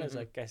girlfriend. I was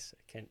like, guess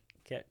I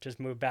can't just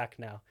move back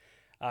now.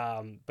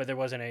 But there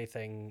wasn't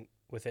anything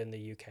within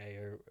the UK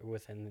or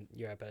within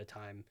Europe at the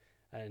time.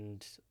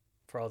 And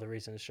for all the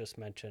reasons just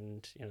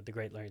mentioned, the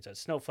great learnings at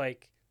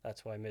Snowflake,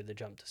 that's why I made the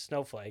jump to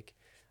Snowflake.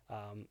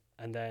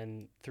 And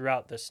then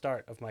throughout the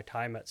start of my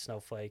time at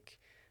Snowflake,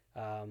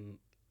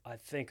 I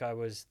think I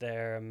was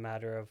there a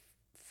matter of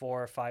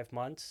 4 or 5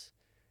 months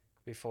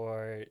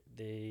before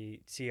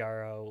the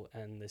CRO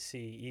and the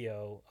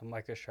CEO of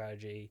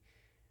MicroStrategy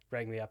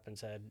rang me up and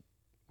said,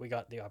 "We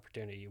got the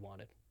opportunity you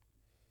wanted.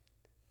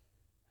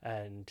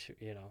 And,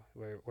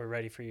 we're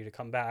ready for you to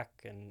come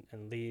back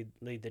and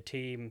lead the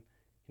team.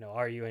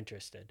 Are you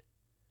interested?"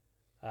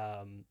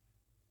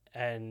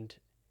 And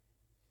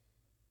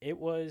it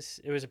was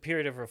a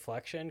period of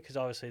reflection, because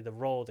obviously the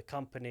role, the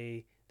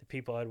company, the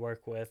people I'd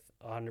work with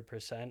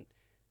 100%,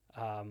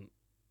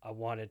 I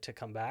wanted to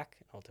come back.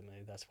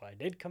 Ultimately, that's why I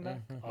did come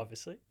back,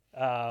 obviously.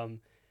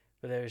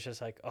 But it was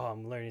just like, oh,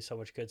 I'm learning so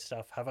much good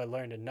stuff. Have I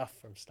learned enough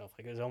from stuff?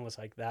 Like, it was almost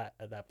like that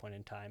at that point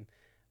in time.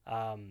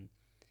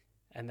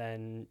 And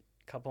then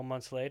a couple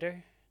months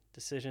later,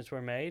 decisions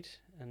were made,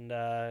 and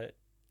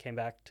came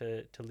back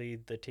to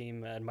lead the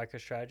team at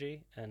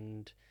MicroStrategy.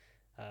 And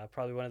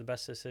probably one of the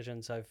best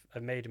decisions I've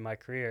made in my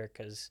career,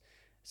 because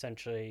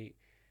essentially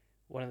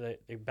one of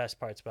the best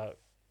parts about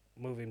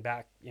moving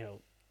back,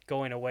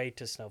 going away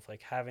to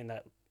Snowflake, having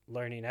that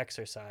learning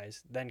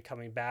exercise, then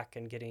coming back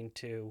and getting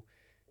to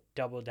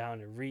double down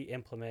and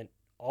re-implement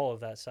all of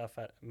that stuff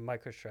at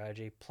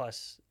MicroStrategy,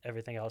 plus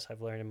everything else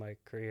I've learned in my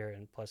career,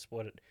 and plus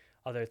what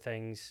other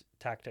things,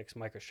 tactics,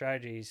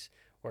 MicroStrategy's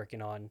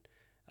working on,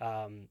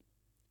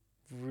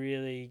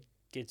 really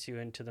gets you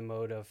into the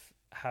mode of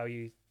how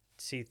you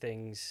see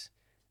things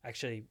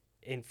actually,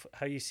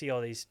 how you see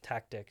all these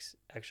tactics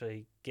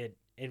actually get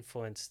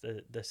influence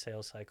the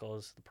sales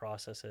cycles, the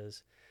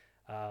processes,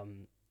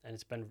 and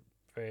it's been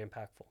very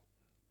impactful.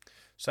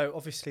 So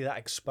obviously that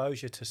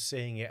exposure to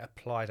seeing it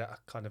applied at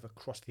a kind of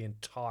across the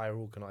entire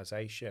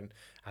organization,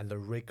 and the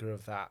rigor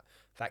of that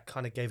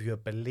kind of gave you a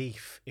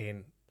belief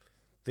in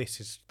this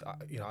is,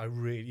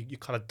 you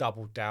kind of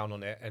doubled down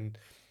on it. And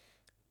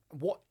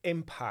what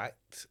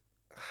impact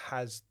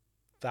has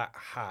that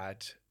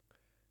had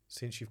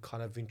since you've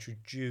kind of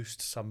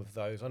introduced some of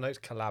those? I know it's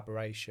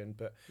collaboration,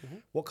 but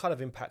what kind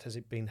of impact has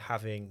it been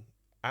having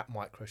at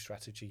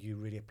MicroStrategy, you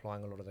really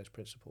applying a lot of those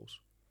principles?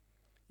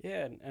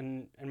 Yeah,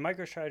 and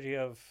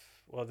MicroStrategy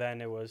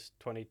then it was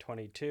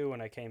 2022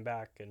 when I came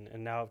back,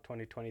 and now of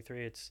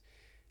 2023, it's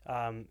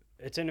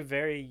in a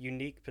very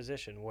unique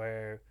position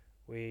where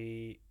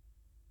we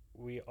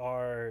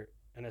are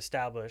an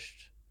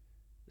established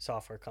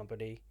software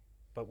company,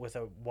 but with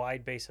a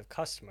wide base of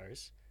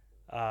customers,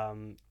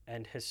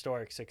 and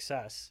historic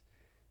success.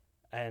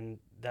 And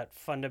that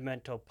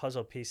fundamental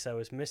puzzle piece that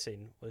was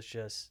missing was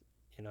just,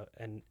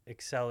 an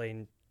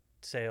excelling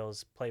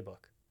sales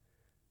playbook.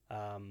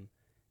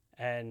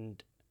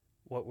 And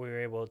what we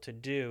were able to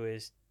do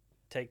is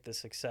take the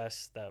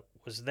success that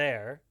was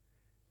there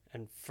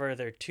and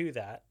further to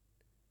that,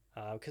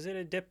 because it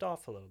had dipped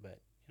off a little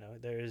bit.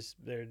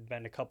 There had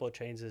been a couple of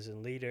changes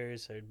in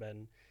leaders. There had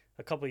been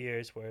a couple of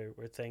years where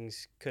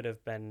things could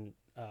have been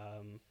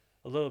a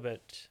little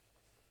bit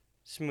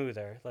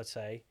smoother, let's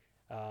say.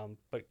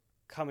 But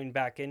coming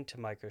back into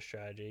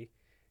MicroStrategy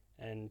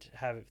and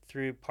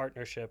through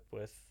partnership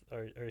with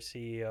our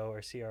CEO,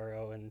 our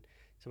CRO, and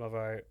some of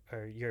our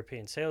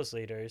European sales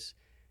leaders,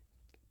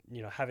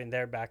 having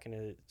their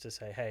backing to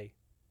say, hey,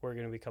 we're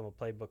going to become a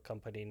playbook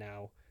company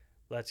now.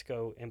 Let's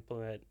go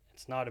implement.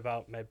 It's not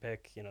about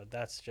MEDDPICC.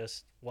 That's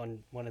just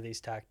one of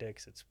these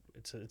tactics.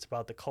 It's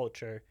about the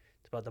culture.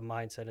 It's about the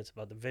mindset. It's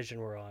about the vision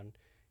we're on.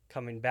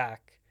 Coming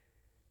back,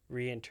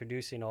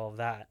 reintroducing all of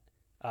that.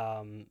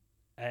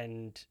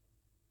 And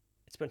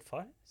it's been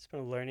fun. It's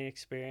been a learning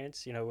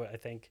experience. I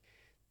think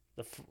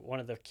one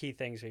of the key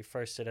things we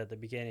first did at the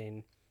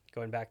beginning,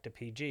 going back to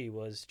PG,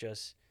 was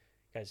just,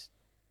 guys,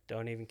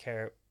 don't even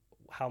care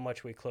how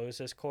much we close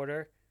this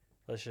quarter.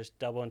 Let's just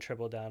double and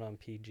triple down on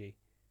PG.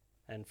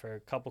 And for a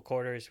couple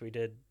quarters, we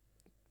did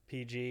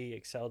PG,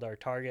 excelled our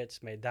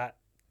targets, made that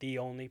the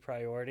only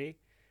priority.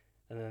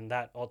 And then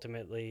that's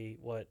ultimately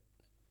one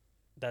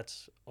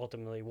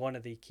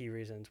of the key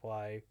reasons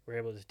why we're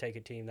able to take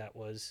a team that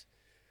was,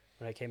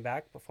 when I came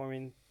back,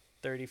 performing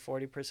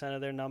 30-40%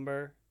 of their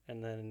number.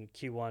 And then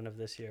Q1 of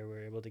this year, we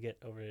were able to get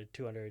over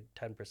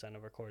 210%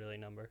 of our quarterly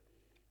number.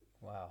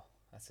 Wow,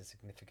 that's a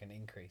significant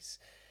increase.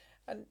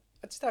 And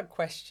I just had a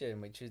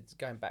question, which is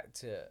going back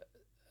to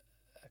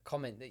a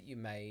comment that you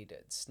made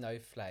at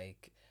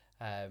Snowflake,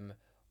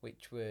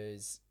 which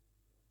was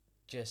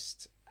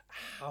just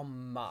how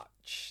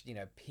much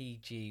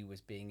PG was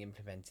being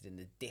implemented and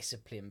the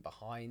discipline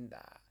behind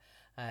that.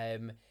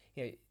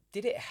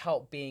 Did it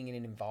help being in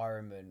an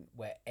environment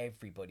where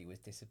everybody was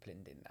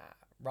disciplined in that,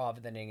 rather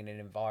than in an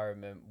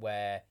environment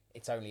where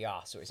it's only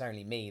us or it's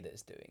only me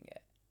that's doing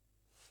it?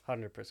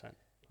 100%.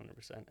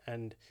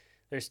 And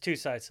there's two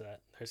sides to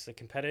that. There's the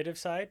competitive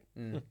side,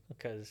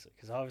 because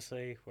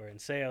obviously we're in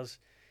sales.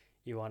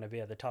 You want to be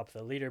at the top of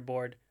the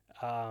leaderboard.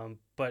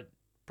 But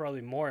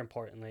probably more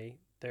importantly,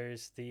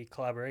 there's the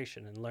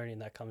collaboration and learning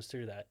that comes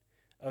through that.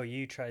 Oh,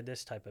 you tried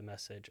this type of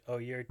message. Oh,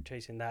 you're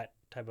chasing that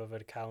type of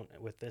an account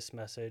with this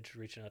message,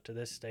 reaching out to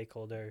this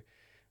stakeholder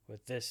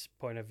with this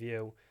point of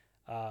view.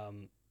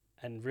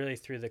 And really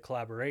through the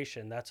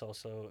collaboration, that's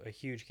also a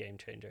huge game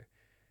changer.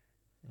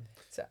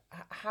 So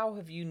how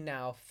have you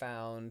now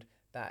found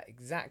that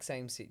exact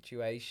same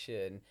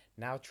situation,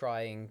 now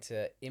trying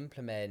to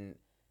implement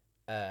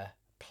a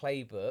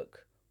playbook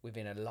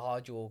within a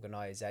large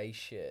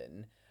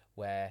organization,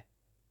 where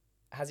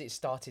has it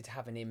started to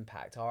have an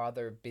impact? Are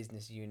other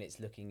business units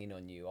looking in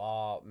on you?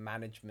 Are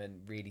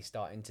management really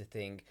starting to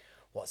think,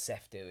 what's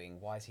Seth doing?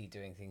 Why is he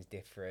doing things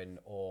different?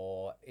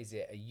 Or is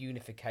it a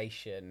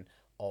unification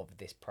of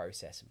this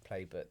process and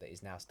playbook that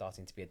is now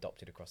starting to be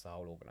adopted across the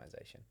whole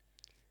organization?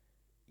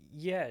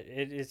 Yeah,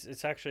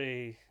 it's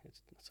actually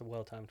a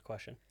well-timed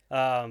question.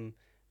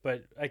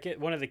 But I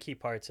get one of the key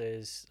parts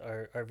is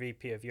our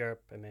VP of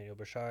Europe, Emmanuel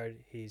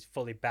Bouchard. He's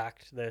fully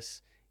backed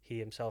this. He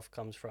himself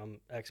comes from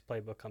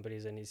ex-Playbook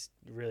companies, and he's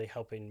really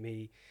helping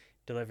me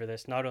deliver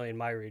this, not only in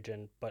my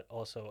region, but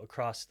also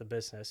across the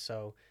business.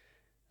 So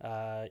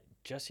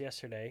just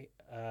yesterday,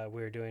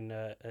 we were doing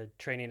a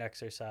training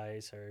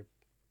exercise or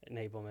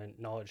enablement,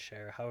 knowledge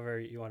share, however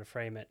you want to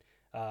frame it,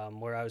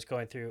 where I was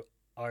going through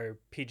our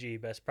PG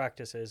best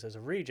practices as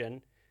a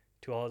region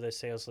to all the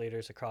sales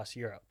leaders across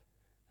Europe.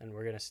 And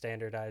we're going to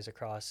standardize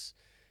across,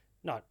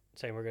 not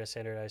saying we're going to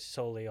standardize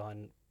solely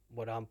on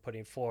what I'm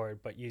putting forward,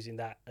 but using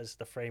that as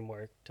the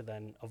framework to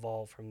then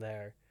evolve from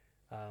there.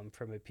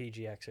 From a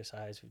PG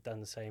exercise, we've done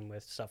the same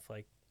with stuff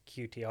like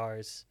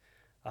QTRs.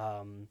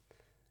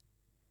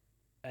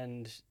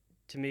 And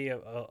to me,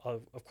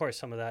 of course,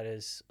 some of that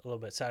is a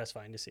little bit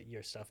satisfying to see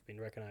your stuff being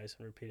recognized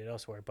and repeated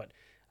elsewhere. But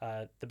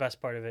the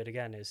best part of it,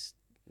 again, is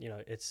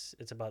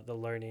it's about the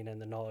learning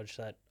and the knowledge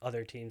that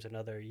other teams and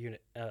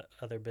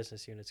other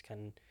business units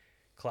can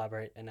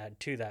collaborate and add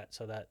to that,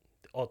 so that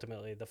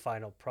ultimately the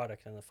final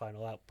product and the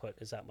final output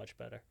is that much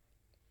better.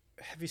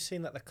 Have you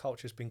seen that the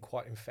culture has been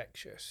quite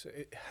infectious?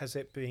 Has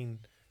it been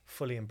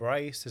fully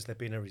embraced? Has there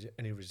been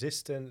any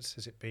resistance?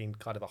 Has it been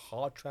kind of a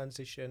hard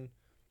transition?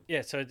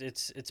 Yeah, so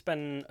it's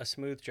been a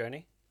smooth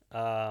journey.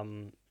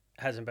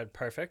 Hasn't been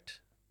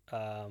perfect,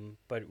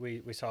 but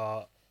we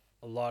saw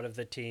a lot of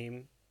the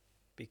team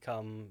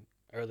become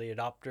early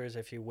adopters,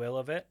 if you will,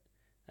 of it,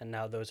 and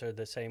now those are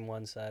the same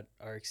ones that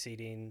are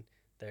exceeding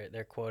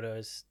their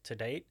quotas to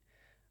date.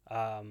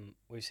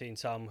 We've seen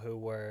some who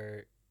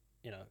were,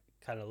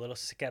 kind of a little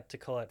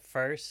skeptical at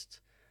first,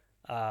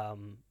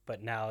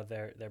 but now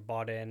they're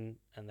bought in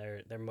and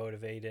they're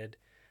motivated.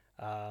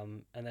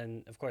 And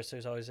then, of course,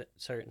 there's always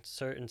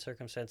certain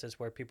circumstances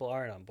where people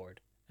aren't on board,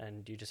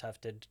 and you just have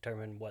to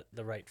determine what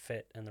the right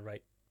fit and the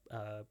right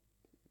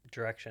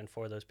direction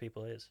for those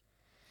people is.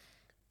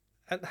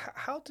 And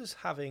how does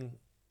having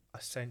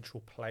a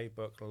central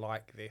playbook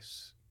like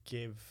this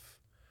give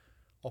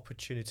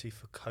opportunity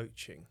for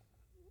coaching?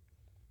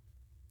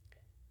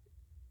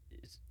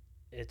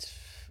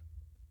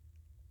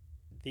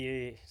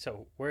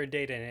 So we're a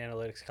data and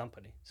analytics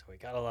company, so we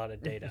got a lot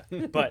of data.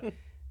 But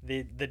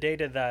the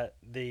data that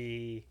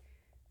the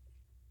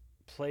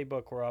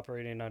playbook we're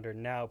operating under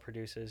now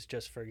produces,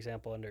 just for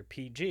example under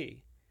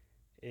PG,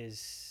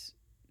 is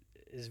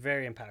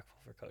very impactful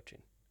for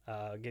coaching.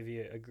 I'll give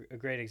you a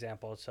great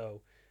example.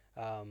 So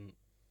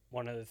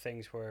one of the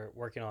things we're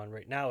working on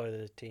right now with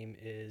the team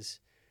is,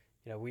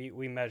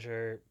 we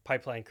measure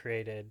pipeline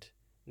created,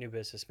 new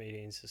business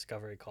meetings,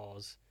 discovery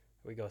calls.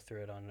 We go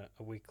through it on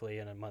a weekly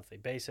and a monthly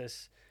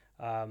basis.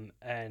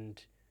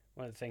 And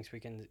one of the things we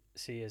can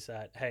see is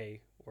that,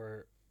 hey,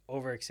 we're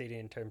over exceeding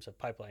in terms of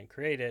pipeline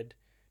created,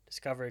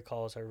 discovery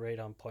calls are right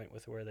on point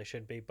with where they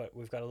should be, but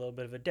we've got a little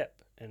bit of a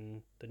dip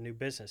in the new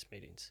business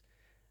meetings.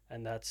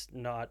 And that's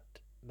not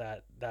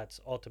that's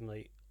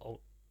ultimately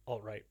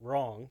outright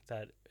wrong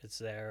that it's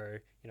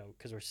there,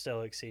 because we're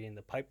still exceeding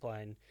the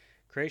pipeline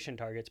creation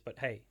targets. But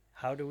hey,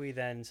 how do we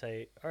then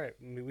say, all right,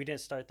 we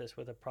didn't start this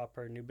with a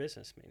proper new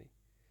business meeting,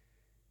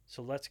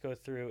 so let's go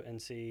through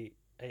and see,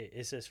 hey,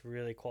 is this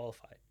really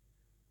qualified?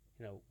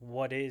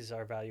 What is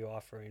our value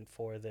offering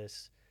for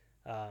this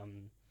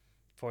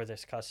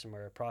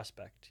customer or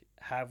prospect?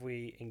 Have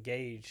we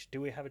engaged?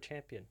 Do we have a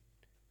champion?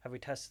 Have we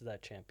tested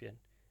that champion?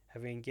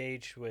 Have we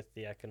engaged with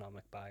the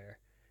economic buyer?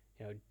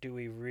 Do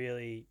we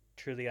really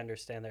truly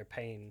understand their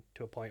pain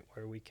to a point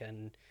where we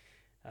can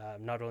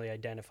not only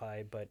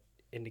identify but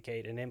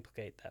indicate and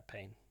implicate that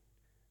pain?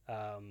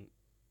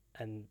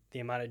 And the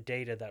amount of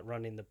data that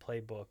running the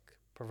playbook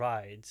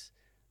provides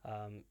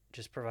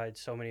just provides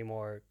so many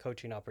more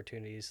coaching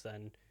opportunities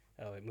than,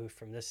 it moved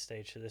from this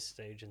stage to this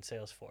stage in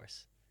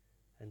Salesforce.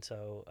 And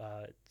so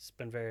it's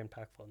been very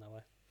impactful in that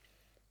way.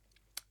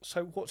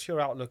 So what's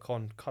your outlook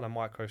on kind of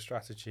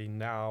MicroStrategy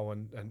now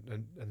and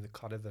the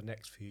kind of the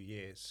next few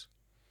years?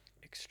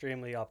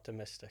 Extremely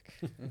optimistic.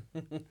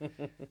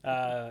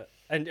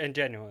 And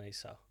genuinely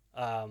so.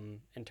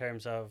 In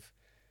terms of,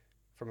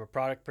 from a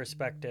product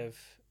perspective,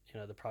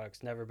 the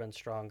product's never been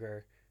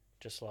stronger.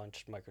 Just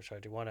launched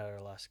MicroStrategy 1 at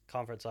our last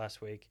conference last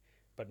week.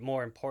 But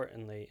more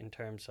importantly, in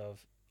terms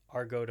of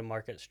our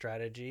go-to-market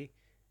strategy,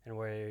 and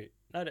where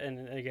not,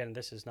 and again,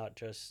 this is not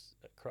just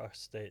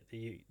across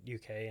the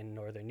UK and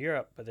Northern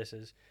Europe, but this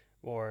is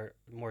more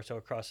so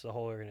across the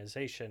whole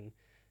organization.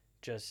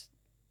 Just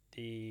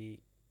the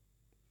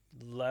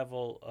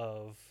level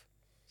of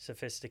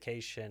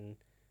sophistication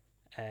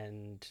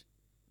and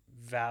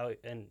value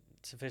and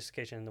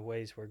sophistication in the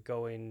ways we're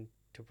going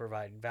to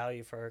provide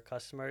value for our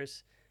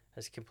customers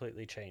has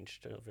completely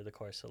changed over the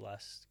course of the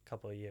last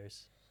couple of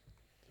years.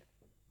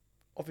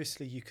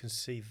 Obviously, you can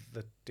see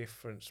the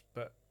difference,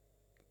 but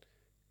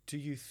do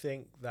you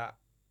think that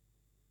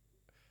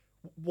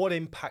what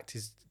impact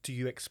do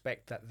you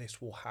expect that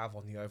this will have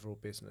on the overall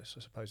business?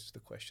 I suppose is the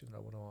question that I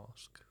want to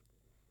ask.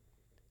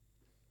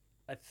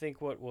 I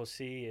think what we'll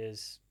see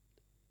is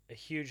a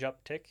huge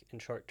uptick in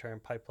short-term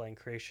pipeline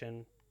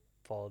creation,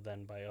 followed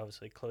then by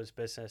obviously closed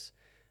business.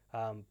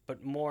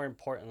 But more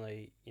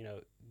importantly,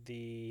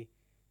 the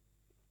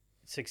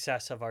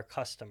success of our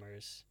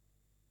customers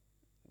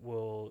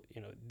will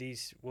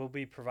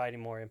be providing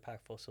more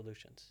impactful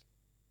solutions,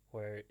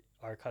 where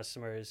our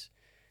customers,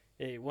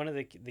 one of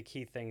the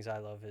key things I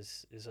love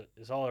is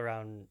all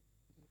around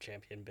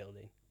champion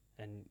building,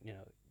 and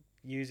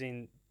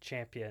using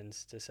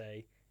champions to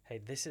say, hey,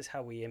 this is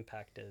how we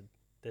impacted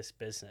this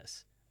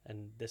business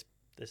and this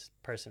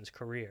person's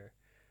career,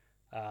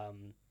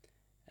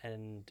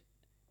 and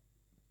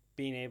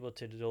being able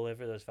to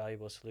deliver those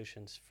valuable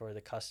solutions for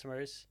the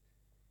customers,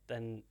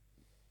 then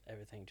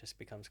everything just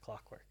becomes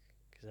clockwork,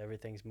 because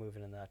everything's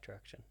moving in that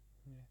direction.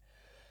 Yeah.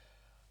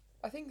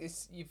 I think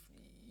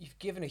you've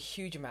given a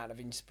huge amount of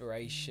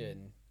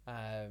inspiration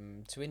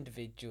to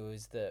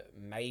individuals that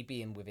may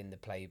be within the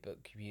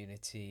Playbook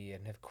community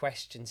and have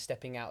questioned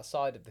stepping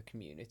outside of the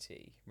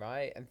community,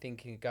 right? And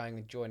thinking of going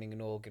and joining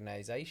an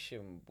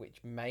organisation which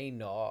may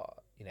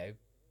not,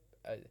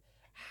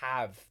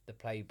 have the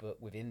Playbook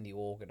within the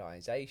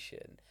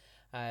organisation.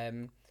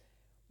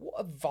 What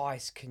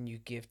advice can you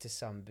give to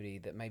somebody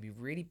that maybe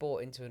really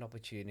bought into an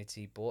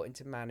opportunity, bought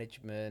into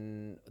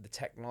management, the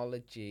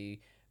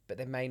technology, but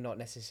they may not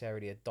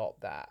necessarily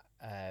adopt that,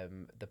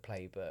 the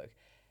Playbook?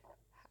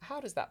 How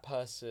does that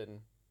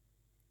person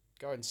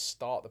go and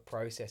start the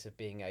process of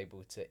being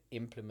able to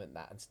implement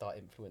that and start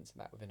influencing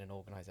that within an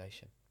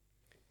organisation?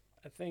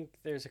 I think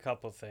there's a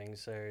couple of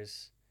things.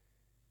 There's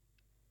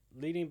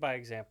leading by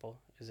example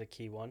is a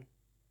key one.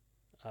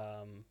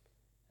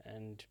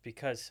 And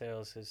because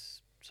sales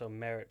is so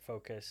merit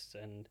focused,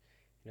 and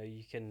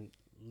you can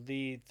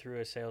lead through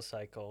a sales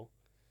cycle,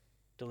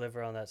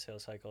 deliver on that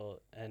sales cycle,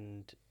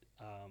 and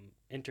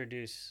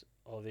introduce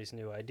all these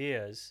new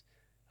ideas,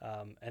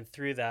 and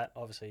through that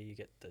obviously you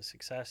get the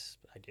success,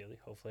 ideally,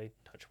 hopefully,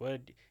 touch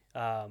wood,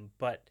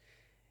 but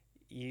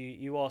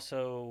you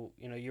also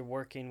you're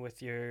working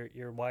with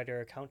your wider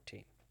account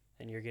team,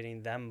 and you're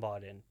getting them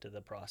bought into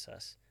the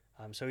process.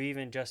 So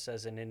even just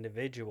as an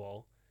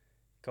individual,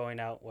 going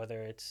out,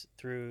 whether it's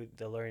through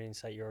the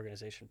learnings that your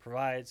organization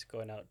provides,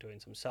 going out doing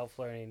some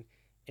self-learning,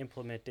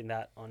 implementing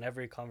that on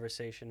every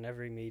conversation,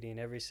 every meeting,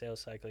 every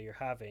sales cycle you're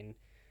having,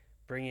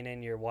 bringing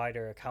in your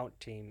wider account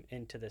team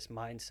into this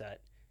mindset,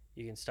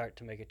 you can start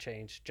to make a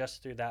change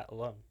just through that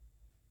alone.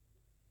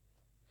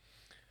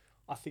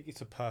 I think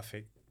it's a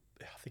perfect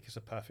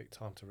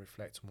time to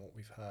reflect on what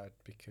we've heard,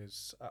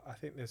 because I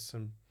think there's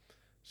some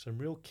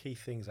real key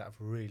things that have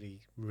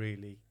really,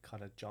 really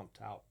kind of jumped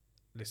out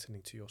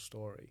listening to your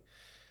story.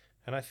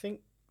 And I think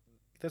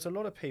there's a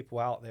lot of people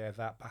out there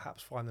that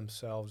perhaps find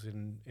themselves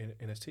in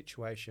a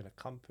situation, a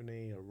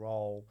company, a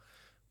role,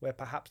 where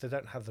perhaps they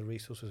don't have the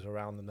resources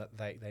around them that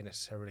they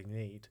necessarily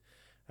need.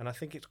 And I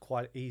think it's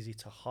quite easy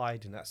to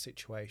hide in that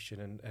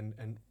situation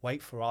and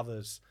wait for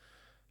others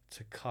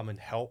to come and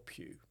help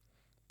you.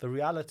 The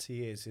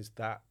reality is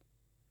that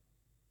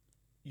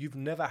you've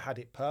never had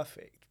it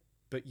perfect,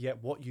 but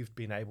yet what you've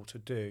been able to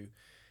do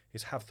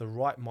is have the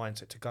right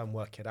mindset to go and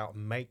work it out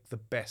and make the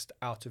best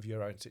out of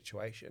your own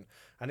situation.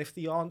 And if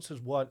the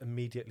answers weren't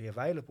immediately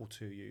available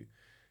to you,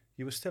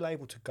 you were still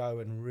able to go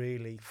and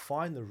really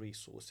find the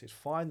resources,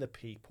 find the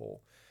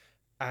people,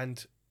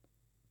 and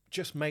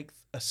just make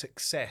a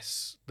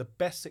success, the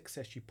best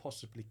success you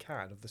possibly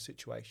can of the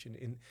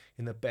situation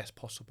in the best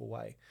possible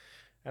way.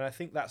 And I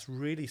think that's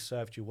really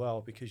served you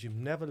well, because you've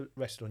never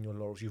rested on your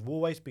laurels. You've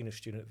always been a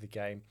student of the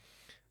game.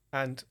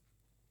 And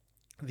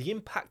the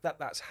impact that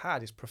that's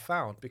had is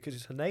profound, because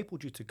it's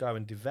enabled you to go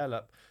and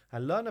develop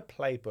and learn a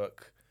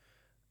playbook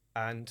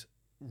and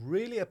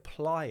really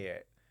apply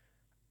it.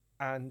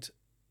 And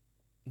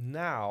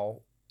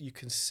now you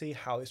can see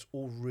how it's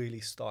all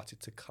really started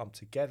to come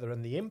together,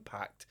 and the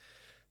impact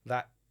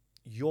that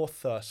your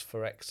thirst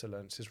for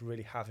excellence is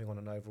really having on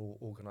an overall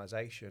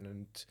organization.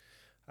 And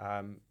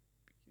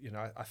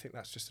I think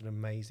that's just an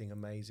amazing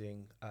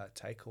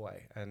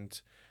takeaway. And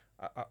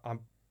I'm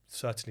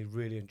certainly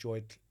really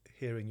enjoyed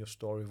hearing your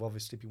story. We've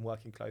obviously been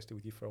working closely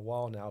with you for a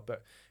while now,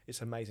 but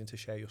it's amazing to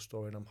share your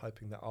story, and I'm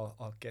hoping that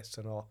our guests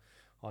and our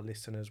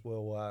listeners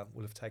will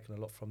have taken a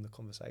lot from the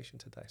conversation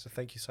today. So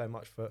thank you so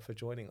much for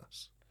joining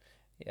us.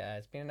 Yeah,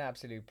 it's been an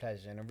absolute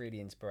pleasure and a really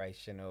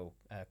inspirational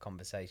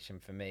conversation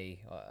for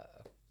me,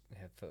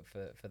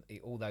 for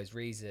all those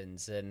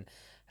reasons. And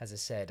as I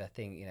said, I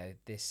think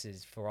this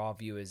is for our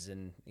viewers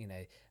and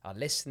our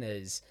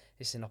listeners.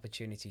 It's an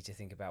opportunity to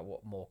think about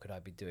what more could I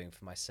be doing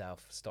for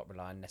myself. Stop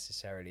relying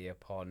necessarily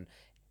upon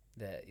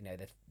the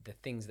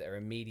things that are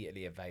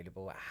immediately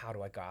available. How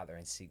do I go out there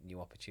and seek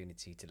new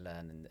opportunity to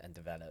learn and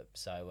develop?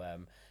 So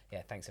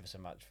thanks ever so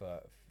much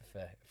for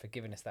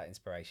giving us that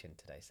inspiration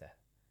today, Seth.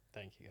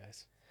 Thank you,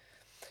 guys.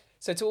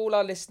 So to all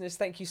our listeners,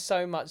 thank you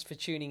so much for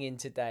tuning in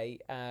today.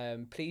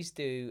 Please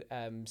do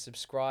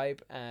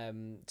subscribe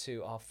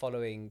to our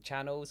following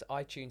channels: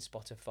 iTunes,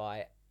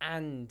 Spotify,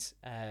 and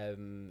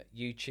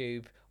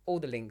YouTube. All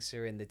the links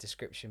are in the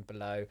description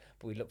below.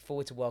 But we look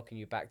forward to welcoming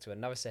you back to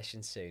another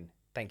session soon.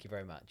 Thank you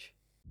very much.